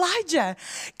 hey Elijah,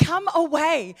 come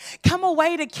away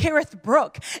to Kerith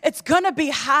Brook. It's going to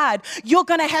be hard. You're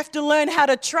going to have to learn how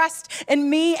to trust in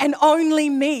me and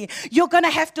only me. You're going to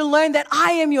have to learn that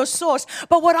I am your source.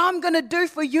 But what I'm going to do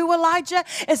for you, Elijah,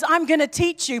 is I'm going to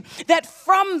teach you that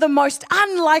from the most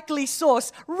unlikely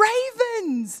source,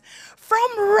 ravens,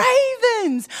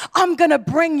 I'm going to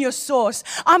bring your source.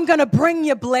 I'm going to bring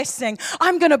your blessing.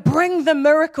 I'm going to bring the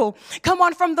miracle. Come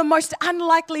on, from the most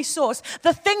unlikely source.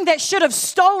 The thing that should have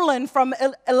stolen from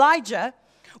Elijah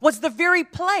was the very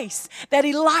place that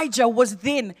Elijah was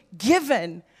then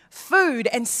given food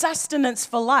and sustenance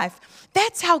for life.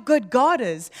 That's how good God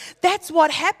is. That's what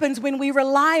happens when we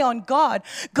rely on God.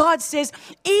 God says,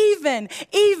 even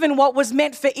what was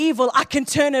meant for evil, I can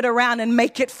turn it around and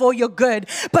make it for your good.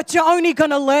 But you're only going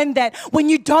to learn that when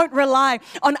you don't rely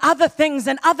on other things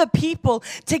and other people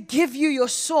to give you your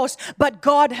source, but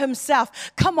God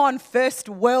himself. Come on, first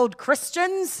world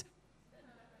Christians.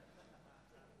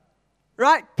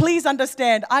 Right? Please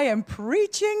understand, I am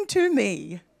preaching to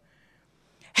me.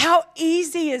 How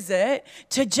easy is it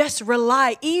to just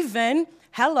rely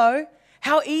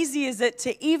how easy is it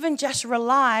to even just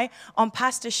rely on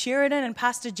Pastor Sheridan and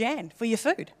Pastor Jan for your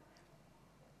food?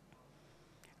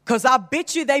 Because I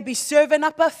bet you they be serving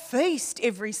up a feast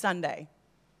every Sunday.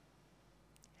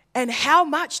 And how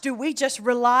much do we just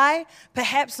rely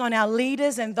perhaps on our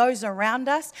leaders and those around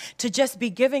us to just be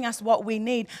giving us what we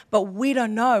need, but we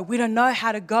don't know. We don't know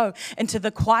how to go into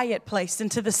the quiet place,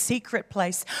 into the secret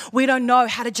place. We don't know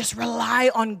how to just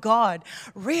rely on God.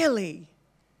 Really?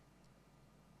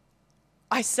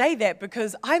 I say that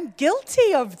because I'm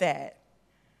guilty of that.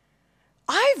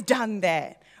 I've done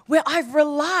that. Where I've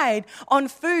relied on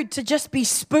food to just be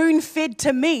spoon-fed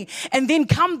to me, and then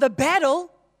come the battle,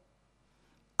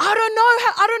 I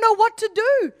don't know what to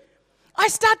do. I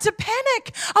start to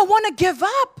panic. I want to give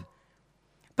up.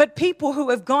 But people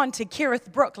who have gone to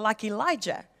Kerith Brook like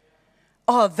Elijah,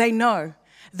 they know.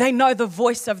 They know the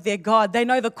voice of their God. They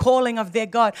know the calling of their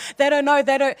God. They know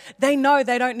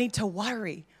they don't need to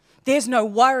worry. There's no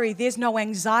worry. There's no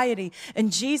anxiety. In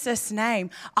Jesus'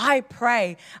 name, I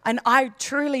pray and I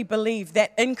truly believe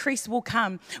that increase will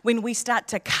come when we start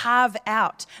to carve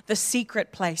out the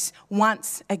secret place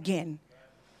once again.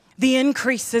 The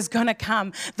increase is going to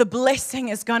come. The blessing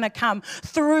is going to come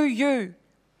through you.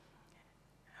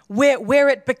 Where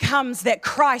it becomes that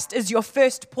Christ is your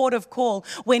first port of call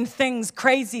when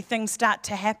crazy things start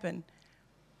to happen.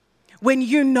 When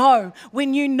you know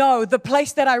the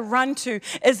place that I run to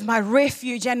is my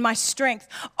refuge and my strength.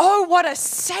 Oh, what a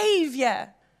Savior.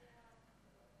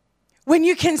 When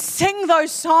you can sing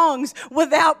those songs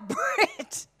without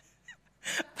Brett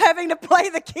having to play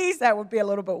the keys, that would be a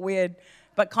little bit weird.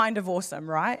 But kind of awesome,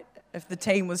 right? If the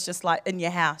team was just like in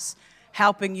your house,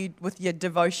 helping you with your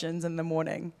devotions in the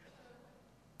morning.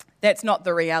 That's not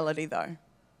the reality, though.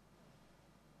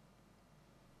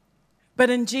 But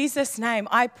in Jesus' name,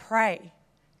 I pray,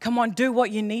 come on, do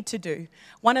what you need to do.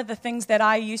 One of the things that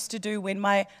I used to do when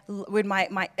my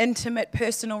intimate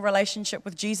personal relationship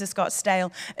with Jesus got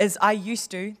stale is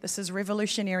this is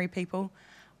revolutionary, people,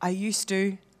 I used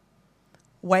to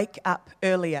wake up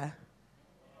earlier.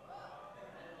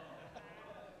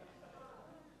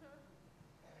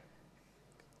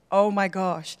 Oh my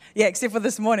gosh. Yeah, except for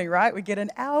this morning, right? We get an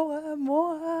hour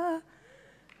more.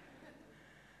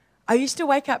 I used to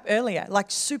wake up earlier,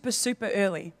 like super, super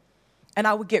early. And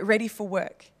I would get ready for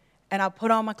work. And I'd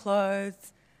put on my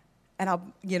clothes. And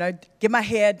I'd, get my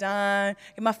hair done,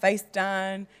 get my face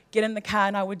done, get in the car,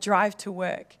 and I would drive to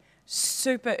work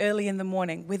super early in the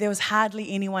morning where there was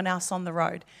hardly anyone else on the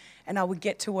road. And I would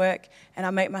get to work and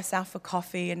I'd make myself a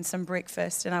coffee and some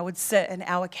breakfast, and I would sit in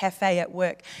our cafe at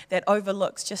work that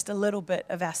overlooks just a little bit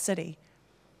of our city.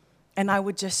 And I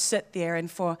would just sit there, and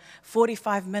for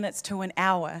 45 minutes to an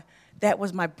hour, that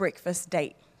was my breakfast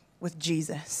date with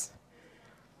Jesus.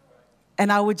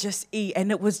 And I would just eat,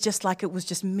 and it was just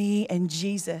me and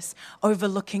Jesus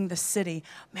overlooking the city.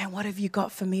 Man, what have you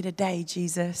got for me today,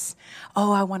 Jesus?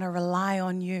 Oh, I want to rely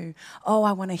on you. Oh,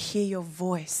 I want to hear your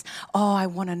voice. Oh, I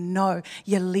want to know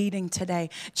you're leading today.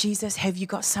 Jesus, have you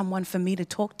got someone for me to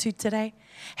talk to today?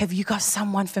 Have you got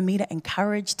someone for me to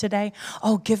encourage today?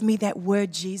 Oh, give me that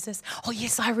word, Jesus. Oh,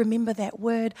 yes, I remember that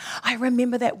word. I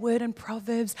remember that word in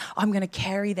Proverbs. I'm going to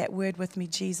carry that word with me,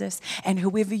 Jesus. And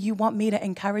whoever you want me to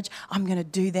encourage, I'm going to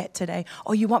do that today.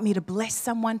 Oh, you want me to bless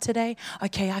someone today?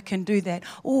 Okay, I can do that.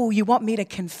 Oh, you want me to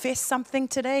confess something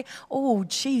today? Oh,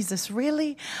 Jesus,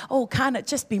 really? Oh, can't it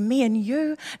just be me and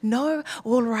you? No?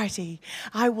 All righty.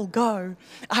 I will go.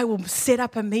 I will set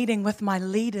up a meeting with my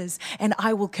leaders and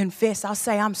I will confess. I'll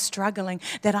say I'm struggling,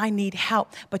 that I need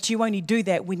help. But you only do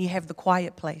that when you have the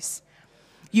quiet place.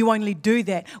 You only do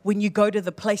that when you go to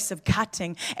the place of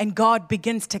cutting and God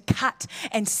begins to cut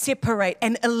and separate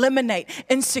and eliminate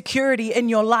insecurity in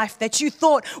your life that you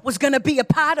thought was going to be a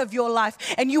part of your life,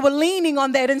 and you were leaning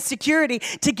on that insecurity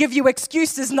to give you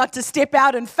excuses not to step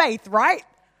out in faith, right?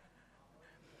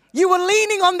 You were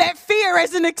leaning on that fear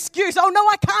as an excuse. Oh, no,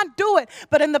 I can't do it.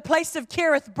 But in the place of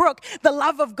Kerith Brook, the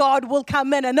love of God will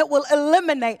come in and it will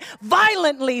eliminate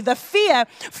violently the fear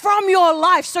from your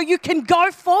life so you can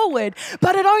go forward.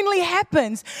 But it only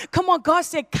happens. Come on, God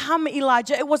said, come,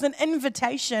 Elijah. It was an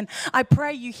invitation. I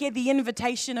pray you hear the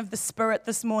invitation of the Spirit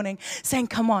this morning saying,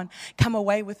 come on, come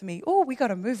away with me. Oh, we got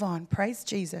to move on. Praise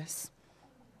Jesus.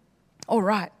 All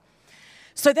right.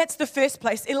 So that's the first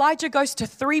place. Elijah goes to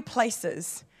 3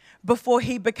 places before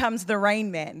he becomes the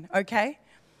rain man, okay?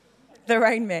 The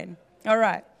rain man. All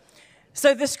right.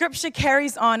 So the scripture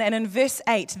carries on, and in verse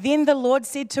 8, then the Lord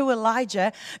said to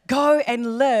Elijah, go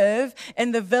and live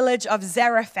in the village of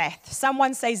Zarephath.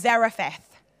 Someone say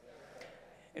Zarephath.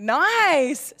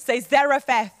 Nice. Say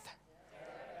Zarephath.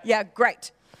 Yeah,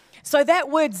 great. So that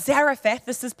word Zarephath,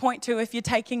 this is point 2 if you're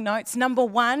taking notes. Number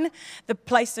 1, the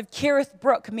place of Kerith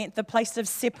Brook meant the place of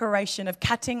separation, of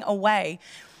cutting away.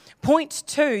 Point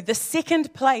 2, the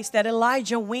second place that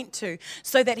Elijah went to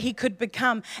so that he could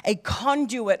become a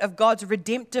conduit of God's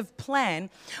redemptive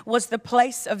plan was the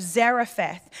place of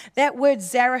Zarephath. That word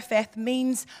Zarephath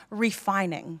means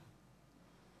refining.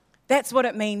 That's what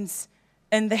it means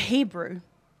in the Hebrew.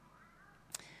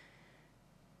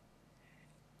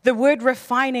 The word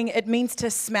refining, it means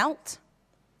to smelt,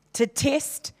 to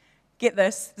test. Get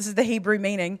this is the Hebrew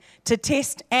meaning, to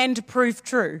test and prove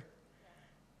true.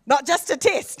 Not just to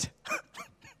test,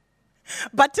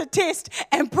 but to test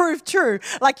and prove true.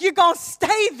 Like you're going to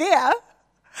stay there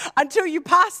until you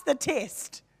pass the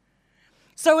test.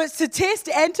 So it's to test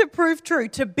and to prove true,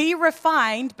 to be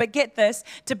refined, but get this,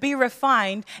 to be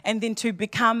refined and then to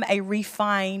become a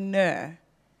refiner.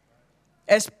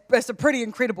 It's a pretty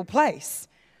incredible place.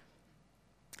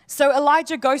 So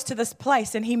Elijah goes to this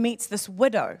place and he meets this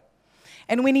widow.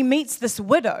 And when he meets this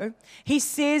widow, he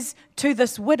says to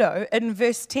this widow in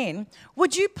verse 10,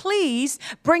 would you please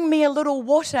bring me a little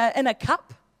water in a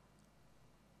cup?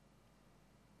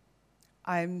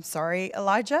 I'm sorry,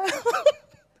 Elijah.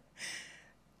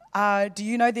 Do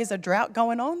you know there's a drought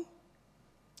going on?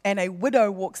 And a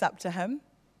widow walks up to him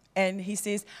and he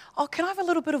says, oh, can I have a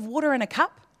little bit of water in a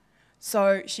cup?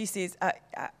 So she says,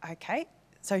 okay.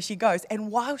 So she goes.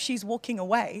 And while she's walking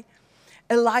away,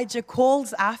 Elijah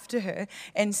calls after her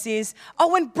and says,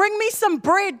 oh, and bring me some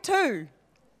bread too.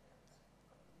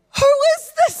 Who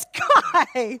is this guy?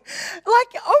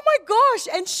 Like, oh my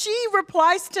gosh. And she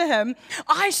replies to him,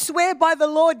 I swear by the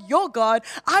Lord your God,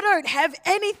 I don't have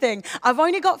anything. I've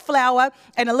only got flour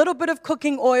and a little bit of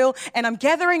cooking oil, and I'm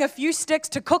gathering a few sticks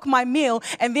to cook my meal,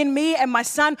 and then me and my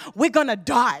son, we're going to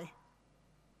die.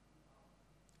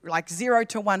 Like 0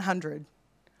 to 100.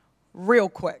 Real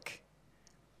quick.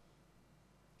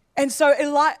 And so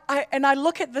I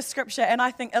look at the scripture and I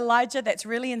think, Elijah, that's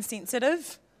really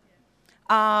insensitive.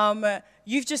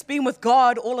 You've just been with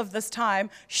God all of this time.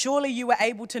 Surely you were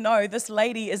able to know this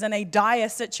lady is in a dire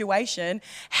situation.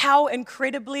 How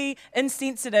incredibly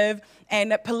insensitive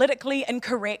and politically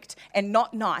incorrect and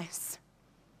not nice.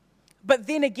 But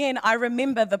then again, I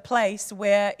remember the place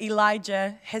where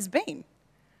Elijah has been.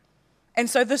 And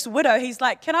so this widow, he's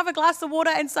like, can I have a glass of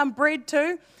water and some bread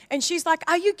too? And she's like,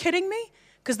 are you kidding me?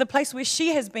 Because the place where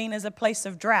she has been is a place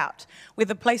of drought. Where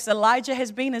the place Elijah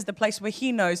has been is the place where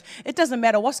he knows it doesn't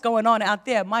matter what's going on out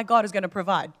there, my God is going to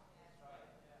provide.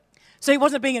 So he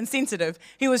wasn't being insensitive.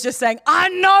 He was just saying, I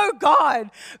know God.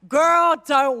 Girl,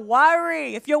 don't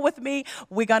worry. If you're with me,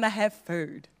 we're going to have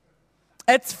food.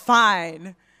 It's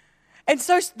fine. And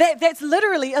so that's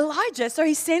literally Elijah. So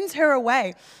he sends her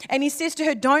away and he says to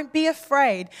her, don't be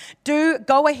afraid.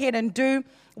 Go ahead and do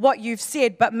what you've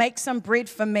said, but make some bread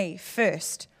for me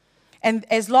first. And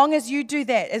as long as you do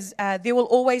that, there will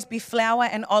always be flour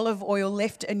and olive oil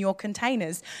left in your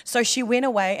containers. So she went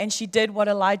away and she did what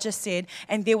Elijah said,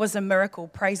 and there was a miracle.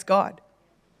 Praise God.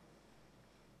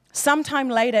 Sometime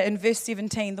later, in verse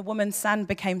 17, the woman's son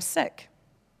became sick.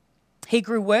 He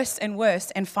grew worse and worse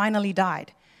and finally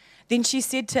died. Then she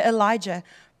said to Elijah,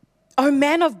 "Oh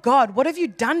man of God, what have you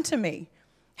done to me?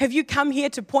 Have you come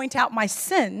here to point out my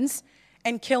sins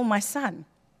and kill my son?"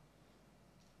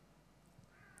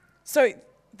 So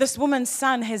this woman's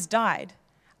son has died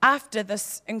after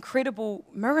this incredible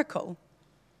miracle.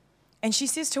 And she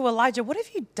says to Elijah, "What have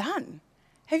you done?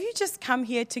 Have you just come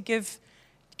here to give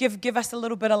us a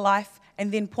little bit of life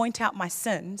and then point out my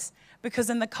sins?" Because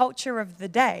in the culture of the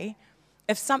day,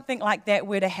 if something like that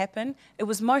were to happen, it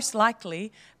was most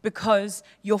likely because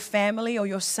your family or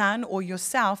your son or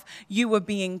yourself, you were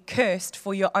being cursed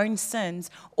for your own sins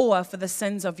or for the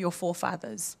sins of your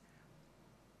forefathers.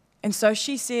 And so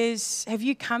she says, "Have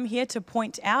you come here to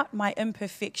point out my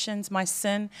imperfections, my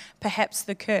sin, perhaps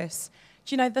the curse?"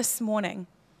 Do you know, this morning,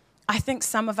 I think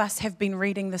some of us have been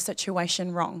reading the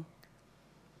situation wrong.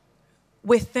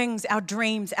 Where things, our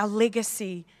dreams, our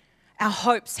legacy, our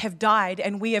hopes have died,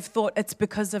 and we have thought it's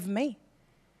because of me.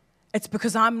 It's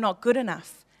because I'm not good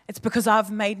enough. It's because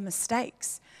I've made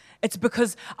mistakes. It's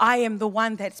because I am the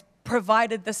one that's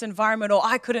provided this environment, or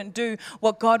I couldn't do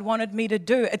what God wanted me to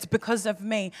do. It's because of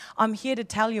me. I'm here to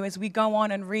tell you as we go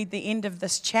on and read the end of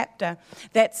this chapter,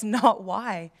 that's not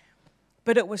why.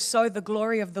 But it was so the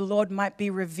glory of the Lord might be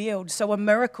revealed, so a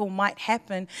miracle might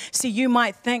happen. See, you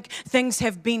might think things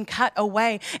have been cut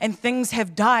away and things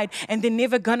have died and they're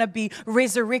never going to be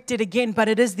resurrected again, but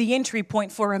it is the entry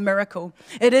point for a miracle.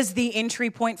 It is the entry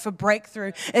point for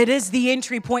breakthrough. It is the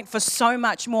entry point for so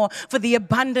much more, for the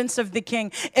abundance of the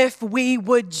King, if we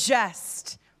would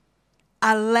just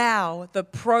allow the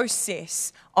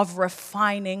process of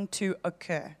refining to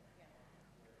occur.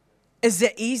 Is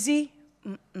it easy?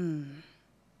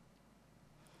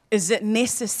 Is it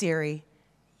necessary?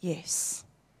 Yes.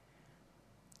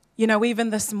 You know, even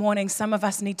this morning, some of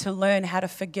us need to learn how to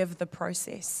forgive the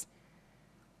process.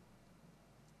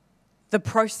 The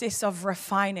process of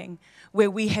refining, where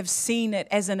we have seen it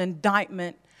as an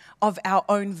indictment of our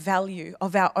own value,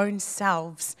 of our own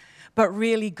selves, but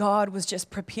really God was just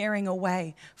preparing a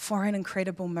way for an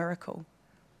incredible miracle.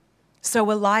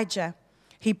 So Elijah,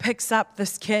 he picks up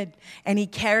this kid and he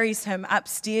carries him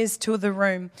upstairs to the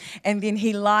room, and then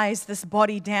he lies this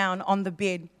body down on the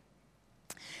bed.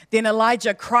 Then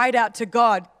Elijah cried out to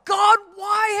God, "God,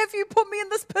 why have you put me in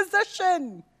this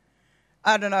position?"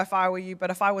 I don't know if I were you, but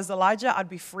if I was Elijah, I'd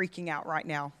be freaking out right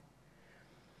now.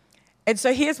 And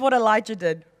so here's what Elijah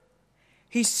did.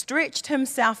 He stretched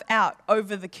himself out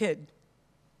over the kid.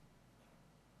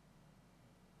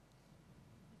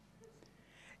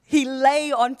 He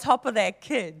lay on top of that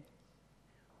kid.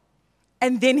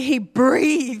 And then he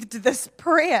breathed this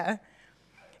prayer.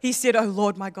 He said, "Oh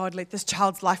Lord, my God, let this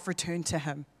child's life return to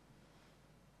him."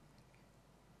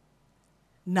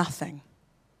 Nothing.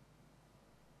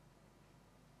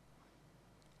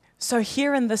 So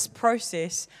here in this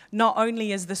process, not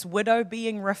only is this widow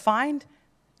being refined,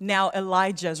 now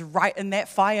Elijah's right in that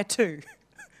fire too.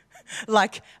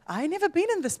 Like, I never been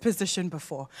in this position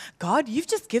before. God, you've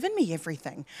just given me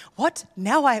everything. What?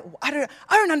 Now I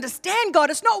don't understand, God.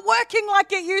 It's not working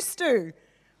like it used to.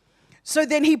 So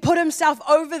then he put himself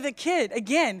over the kid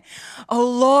again. "Oh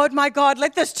Lord, my God,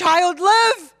 let this child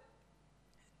live."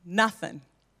 Nothing.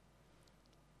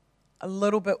 A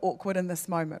little bit awkward in this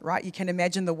moment, right? You can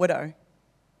imagine the widow.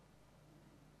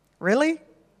 Really?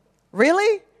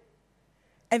 Really?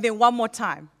 And then one more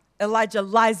time, Elijah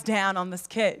lies down on this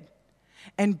kid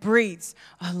and breathes,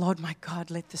 "Oh Lord, my God,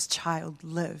 let this child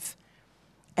live."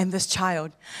 And this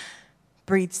child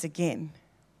breathes again.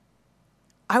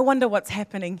 I wonder what's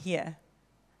happening here.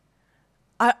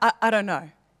 I don't know.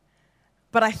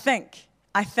 But I think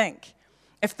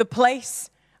if the place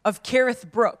of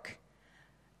Kerith Brook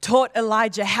taught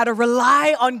Elijah how to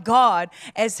rely on God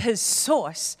as his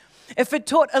source, if it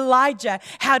taught Elijah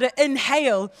how to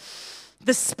inhale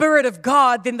the Spirit of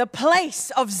God, then the place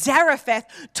of Zarephath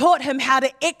taught him how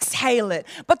to exhale it.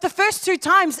 But the first two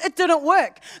times it didn't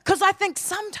work, because I think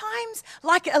sometimes,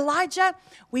 like Elijah,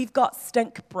 we've got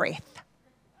stink breath.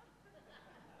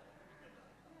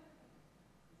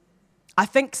 I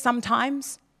think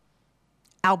sometimes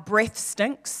Our breath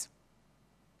stinks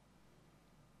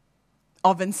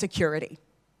of insecurity.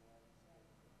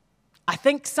 I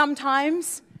think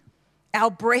sometimes our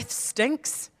breath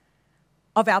stinks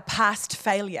of our past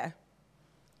failure,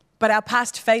 but our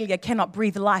past failure cannot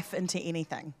breathe life into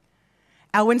anything.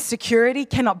 Our insecurity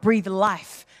cannot breathe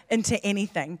life into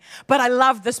anything. But I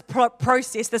love this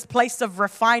process, this place of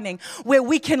refining where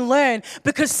we can learn,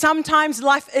 because sometimes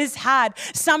life is hard.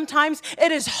 Sometimes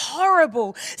it is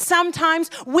horrible. Sometimes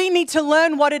we need to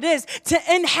learn what it is to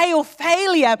inhale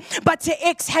failure, but to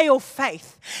exhale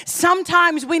faith.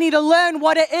 Sometimes we need to learn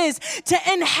what it is to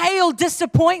inhale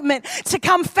disappointment, to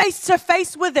come face to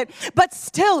face with it, but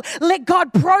still let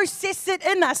God process it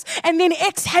in us and then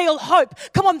exhale hope.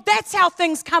 Come on, that's how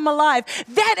things come alive.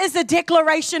 That is a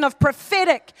declaration of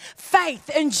prophetic faith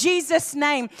in Jesus'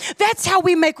 name. That's how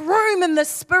we make room in the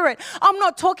Spirit. I'm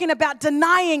not talking about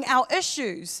denying our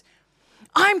issues.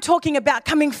 I'm talking about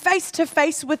coming face to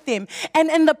face with them. And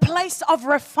in the place of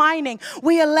refining,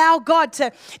 we allow God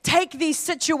to take these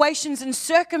situations and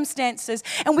circumstances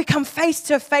and we come face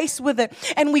to face with it.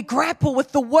 And we grapple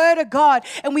with the Word of God.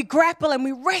 And we grapple and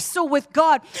we wrestle with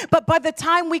God. But by the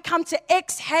time we come to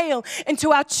exhale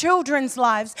into our children's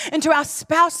lives, into our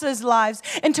spouses' lives,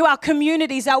 into our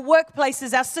communities, our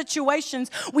workplaces, our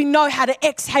situations, we know how to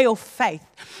exhale faith.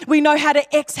 We know how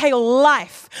to exhale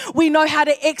life. We know how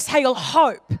to exhale hope.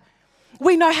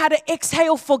 We know how to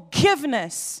exhale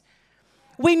forgiveness.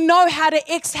 We know how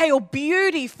to exhale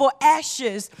beauty for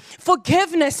ashes,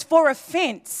 forgiveness for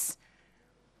offense.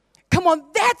 Come on,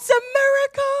 that's a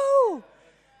miracle.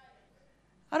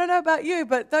 I don't know about you,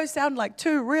 but those sound like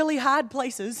two really hard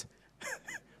places,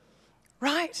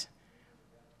 right?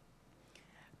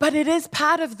 But it is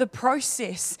part of the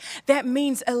process. That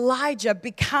means Elijah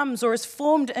becomes or is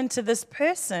formed into this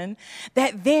person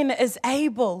that then is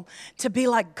able to be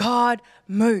like, God,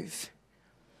 move.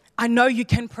 I know you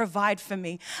can provide for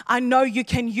me. I know you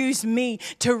can use me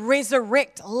to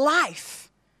resurrect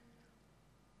life.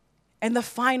 And the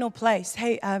final place,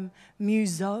 hey,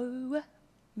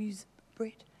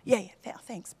 bread? Yeah,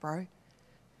 thanks, bro.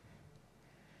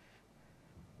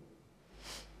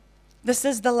 This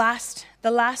is the last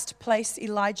place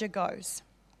Elijah goes.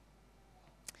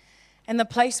 And the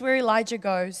place where Elijah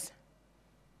goes,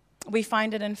 we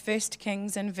find it in 1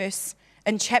 Kings in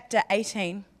chapter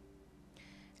 18.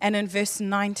 And in verse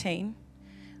 19,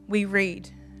 we read,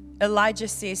 Elijah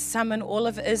says, summon all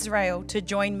of Israel to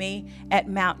join me at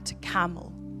Mount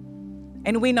Carmel.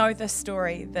 And we know the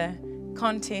story, the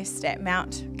contest at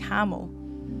Mount Carmel.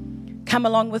 Come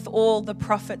along with all the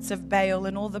prophets of Baal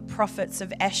and all the prophets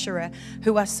of Asherah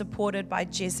who are supported by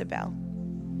Jezebel.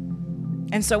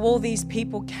 And so all these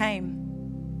people came,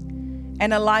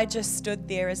 and Elijah stood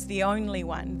there as the only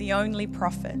one, the only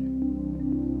prophet.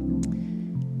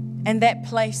 And that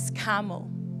place,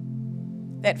 Carmel,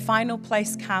 that final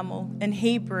place, Carmel, in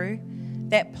Hebrew,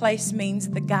 that place means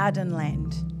the garden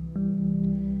land,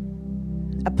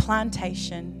 a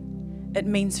plantation. It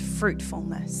means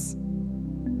fruitfulness.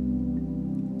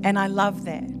 And I love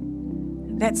that.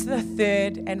 That's the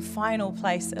third and final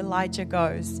place Elijah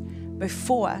goes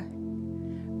before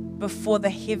the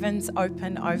heavens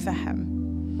open over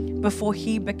him, before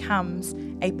he becomes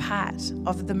a part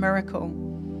of the miracle.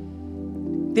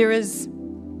 There is,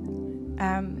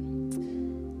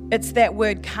 it's that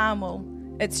word Carmel.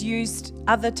 It's used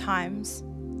other times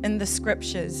in the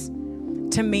scriptures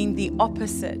to mean the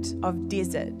opposite of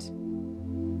desert.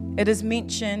 It is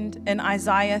mentioned in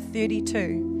Isaiah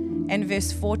 32 and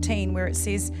verse 14, where it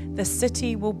says, the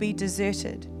city will be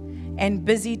deserted and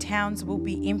busy towns will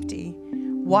be empty.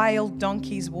 Wild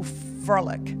donkeys will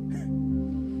frolic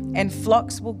and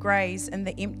flocks will graze in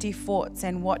the empty forts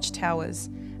and watchtowers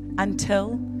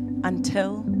until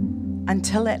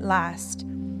at last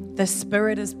the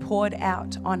Spirit is poured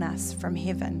out on us from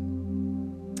heaven.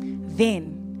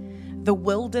 Then the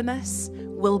wilderness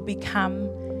will become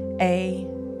a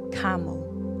Carmel,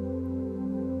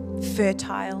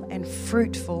 fertile and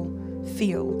fruitful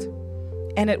field,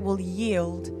 and it will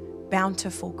yield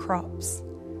bountiful crops.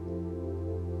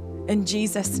 In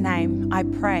Jesus' name, I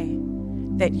pray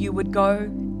that you would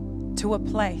go to a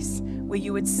place where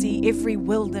you would see every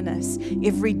wilderness,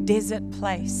 every desert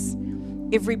place,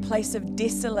 every place of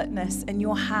desolateness in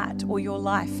your heart or your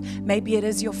life. Maybe it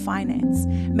is your finance.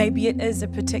 Maybe it is a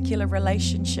particular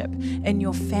relationship in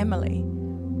your family.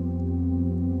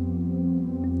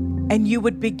 And you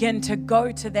would begin to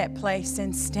go to that place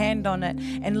and stand on it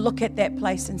and look at that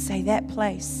place and say, that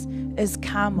place is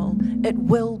Carmel. It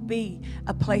will be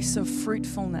a place of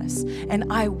fruitfulness.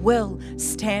 And I will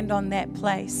stand on that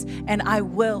place. And I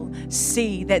will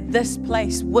see that this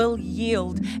place will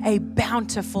yield a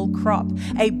bountiful crop,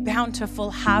 a bountiful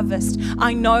harvest.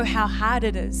 I know how hard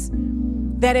it is.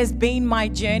 That has been my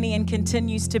journey and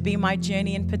continues to be my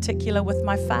journey, in particular with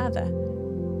my father.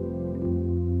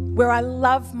 Where I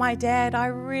love my dad, I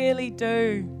really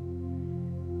do.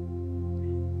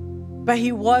 But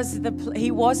he was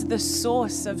the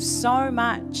source of so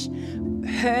much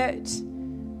hurt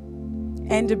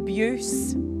and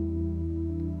abuse.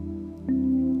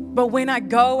 But when I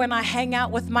go and I hang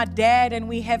out with my dad and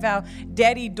we have our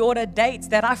daddy-daughter dates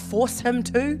that I force him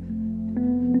to,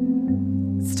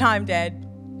 it's time, Dad.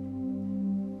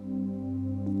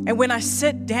 And when I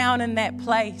sit down in that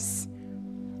place,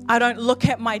 I don't look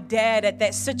at my dad, at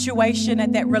that situation,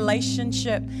 at that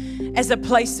relationship as a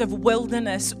place of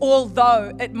wilderness,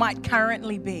 although it might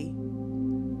currently be.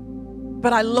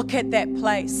 But I look at that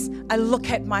place, I look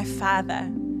at my father,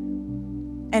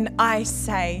 and I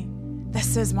say,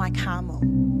 this is my Carmel.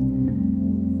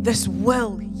 This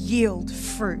will yield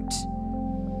fruit.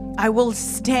 I will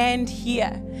stand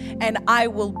here and I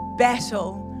will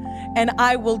battle and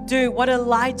I will do what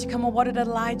what did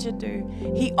Elijah do?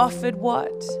 He offered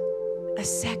what? A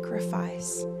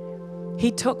sacrifice.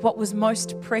 He took what was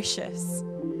most precious,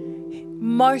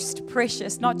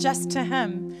 not just to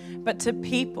him, but to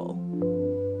people.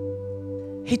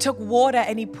 He took water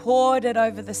and he poured it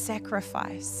over the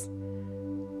sacrifice.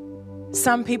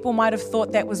 Some people might have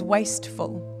thought that was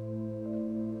wasteful.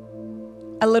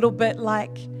 A little bit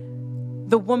like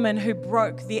the woman who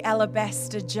broke the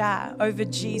alabaster jar over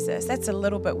Jesus. That's a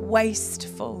little bit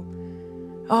wasteful.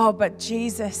 Oh, but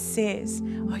Jesus says,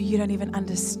 oh, you don't even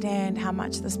understand how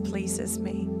much this pleases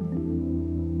me.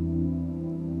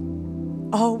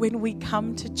 Oh, when we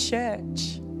come to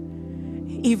church,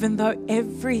 even though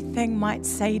everything might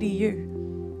say to you,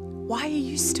 why are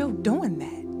you still doing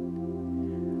that?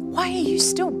 Why are you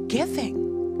still giving?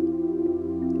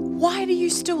 Why do you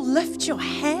still lift your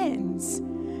hands?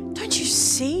 Don't you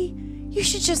see? You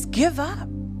should just give up.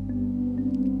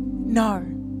 No,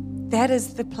 that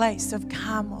is the place of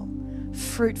Carmel,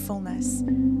 fruitfulness.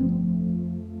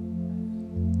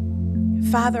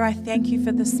 Father, I thank you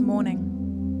for this morning.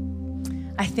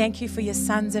 I thank you for your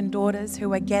sons and daughters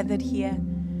who are gathered here.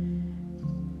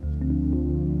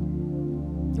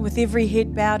 With every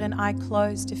head bowed and eye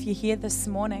closed, if you're here this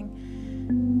morning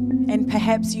and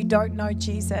perhaps you don't know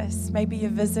Jesus, maybe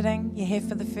you're visiting, you're here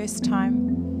for the first time,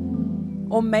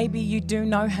 or maybe you do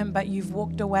know him but you've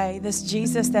walked away. This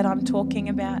Jesus that I'm talking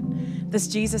about, this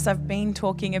Jesus I've been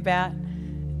talking about,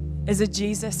 is a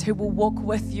Jesus who will walk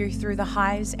with you through the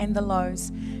highs and the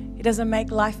lows. He doesn't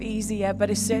make life easier, but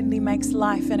it certainly makes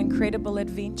life an incredible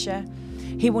adventure.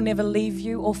 He will never leave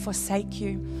you or forsake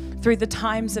you. Through the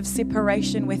times of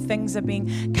separation where things are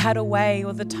being cut away,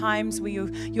 or the times where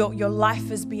your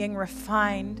life is being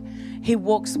refined, he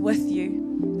walks with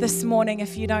you. This morning,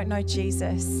 if you don't know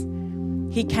Jesus,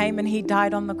 he came and he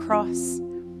died on the cross.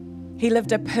 He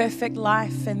lived a perfect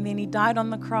life and then he died on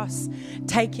the cross,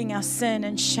 taking our sin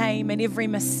and shame and every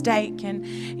mistake and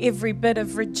every bit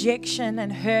of rejection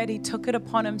and hurt. He took it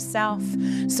upon himself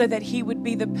so that he would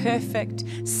be the perfect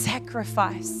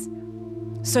sacrifice,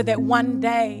 so that one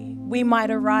day we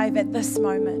might arrive at this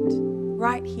moment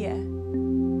right here,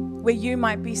 where you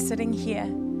might be sitting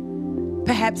here,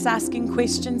 perhaps asking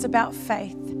questions about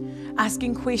faith,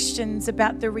 asking questions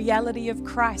about the reality of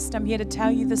Christ. I'm here to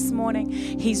tell you this morning,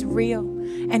 he's real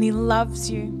and he loves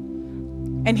you.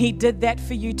 And he did that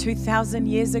for you 2,000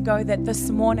 years ago, that this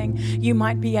morning you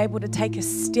might be able to take a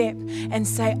step and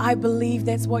say, I believe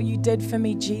that's what you did for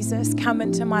me, Jesus. Come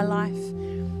into my life.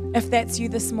 If that's you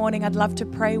this morning, I'd love to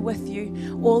pray with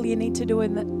you. All you need to do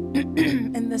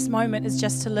in this moment is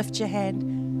just to lift your hand.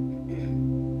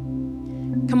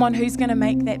 Come on, who's going to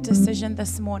make that decision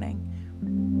this morning?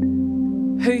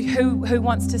 Who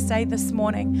wants to say this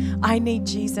morning, I need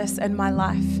Jesus in my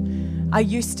life. I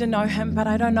used to know him, but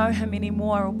I don't know him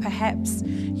anymore. Or perhaps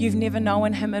you've never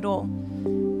known him at all.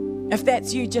 If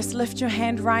that's you, just lift your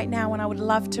hand right now and I would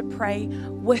love to pray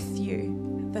with you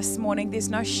this morning. There's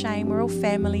no shame. We're all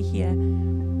family here.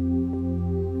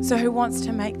 So who wants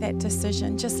to make that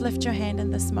decision? Just lift your hand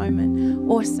in this moment.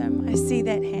 Awesome. I see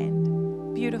that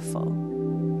hand. Beautiful.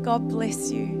 God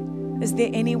bless you. Is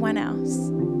there anyone else?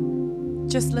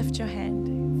 Just lift your hand.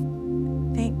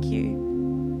 Thank you.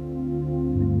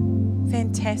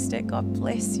 Fantastic. God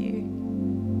bless you.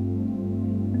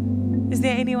 Is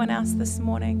there anyone else this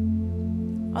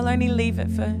morning? I'll only leave it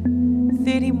for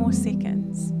 30 more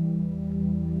seconds.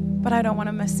 But I don't want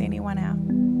to miss anyone out.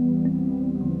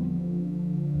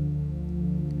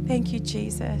 Thank you,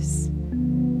 Jesus.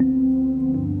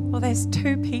 Well, there's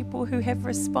 2 people who have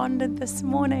responded this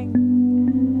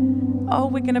morning. Oh,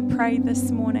 we're going to pray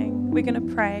this morning. We're going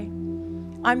to pray.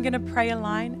 I'm going to pray a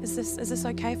line. Is this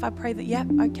okay if I pray that? Yep,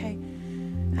 okay.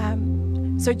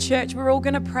 So church, we're all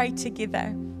going to pray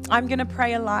together. I'm going to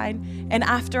pray a line, and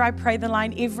after I pray the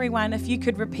line, everyone, if you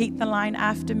could repeat the line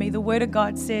after me. The Word of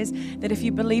God says that if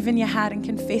you believe in your heart and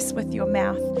confess with your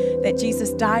mouth that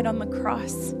Jesus died on the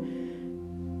cross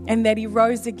and that He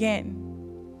rose again,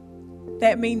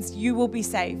 that means you will be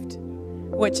saved,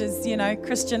 which is,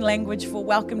 Christian language for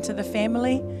welcome to the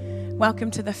family,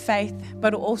 welcome to the faith,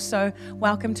 but also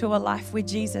welcome to a life where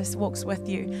Jesus walks with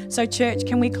you. So church,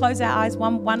 can we close our eyes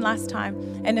one last time?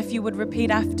 And if you would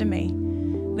repeat after me,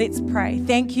 let's pray.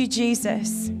 Thank you,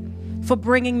 Jesus, for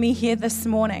bringing me here this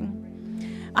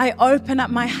morning. I open up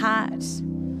my heart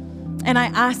and I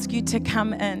ask you to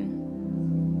come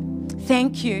in.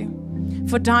 Thank you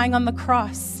for dying on the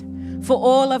cross, for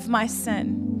all of my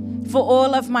sin, for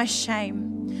all of my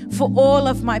shame, for all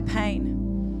of my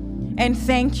pain. And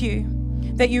thank you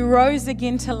that you rose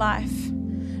again to life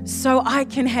so I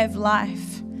can have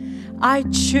life. I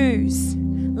choose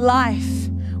life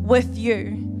with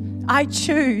you. I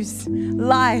choose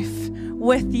life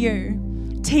with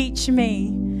you. Teach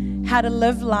me how to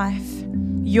live life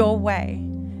your way.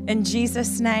 In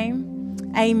Jesus' name,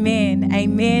 amen,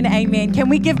 amen, amen. Can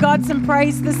we give God some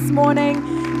praise this morning?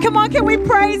 Come on, can we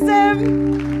praise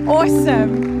Him?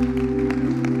 Awesome.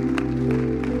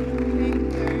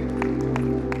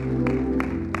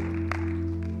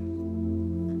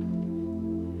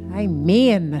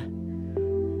 Amen.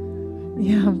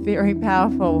 Yeah, very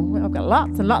powerful. I've got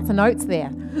lots and lots of notes there.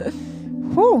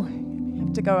 Whew,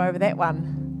 have to go over that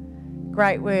one.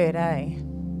 Great word, eh?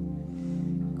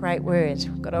 Great word.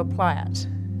 We've got to apply it.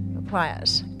 Apply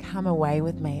it. Come away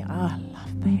with me. Oh, I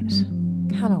love that.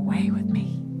 Come away with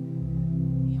me.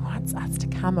 He wants us to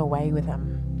come away with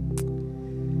Him.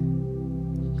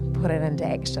 Put it into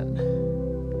action.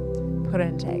 Put it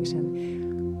into action.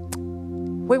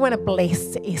 We want to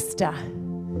bless Esther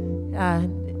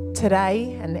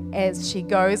today, and as she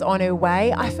goes on her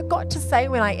way. I forgot to say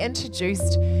when I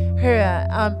introduced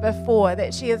her before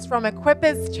that she is from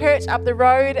Equippers Church up the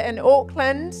road in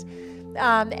Auckland,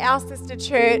 our sister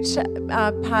church,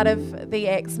 part of the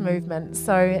Acts movement.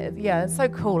 So yeah, it's so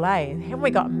cool, eh? Haven't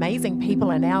we got amazing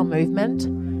people in our movement?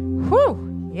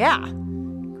 Whew, yeah,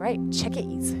 great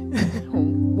chickies,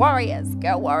 warriors,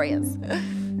 girl warriors.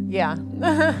 Yeah.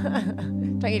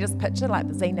 Don't you just picture like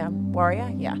the Xena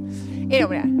warrior? Yeah.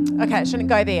 Anyway, okay, I shouldn't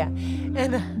go there.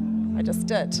 And I just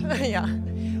did. Yeah.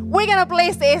 We're going to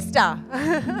bless Esther.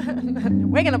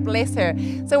 We're going to bless her.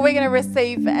 So we're going to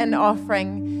receive an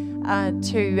offering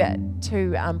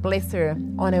to bless her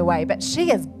on her way. But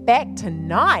she is back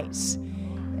tonight.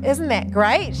 Isn't that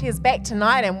great? She is back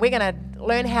tonight, and we're going to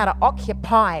learn how to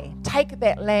occupy, take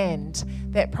that land,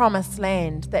 that promised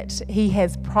land that He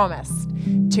has promised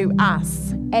to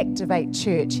us. Activate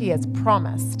Church. He has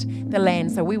promised the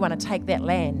land, so we want to take that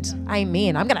land.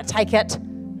 Amen. I'm going to take it.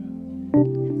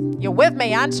 You're with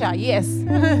me, aren't you? Yes.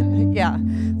 Yeah.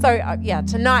 So, yeah,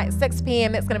 tonight, 6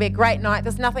 p.m., it's going to be a great night.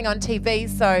 There's nothing on TV,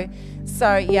 so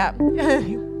yeah.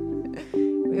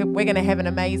 We're going to have an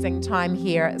amazing time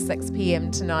here at 6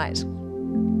 p.m. tonight.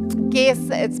 Guess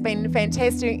it's been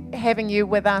fantastic having you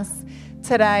with us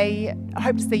today. I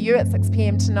hope to see you at 6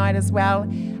 p.m. tonight as well.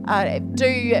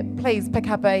 Do please pick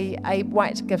up a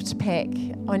white gift pack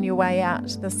on your way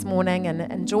out this morning and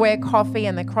enjoy a coffee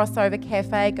in the Crossover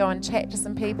Cafe. Go and chat to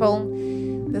some people.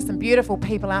 There's some beautiful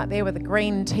people out there with the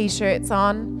green t-shirts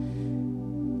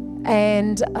on.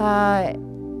 And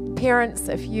parents,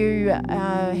 if you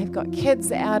have got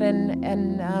kids out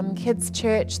in kids'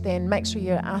 church, then make sure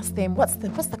you ask them, what's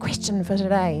the question for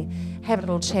today? Have a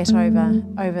little chat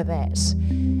over that.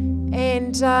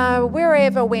 And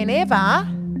wherever, whenever,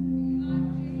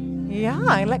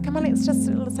 yeah, come on, let's just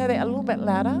say that a little bit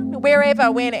louder. Wherever,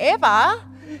 whenever,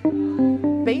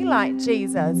 be like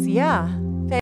Jesus, yeah.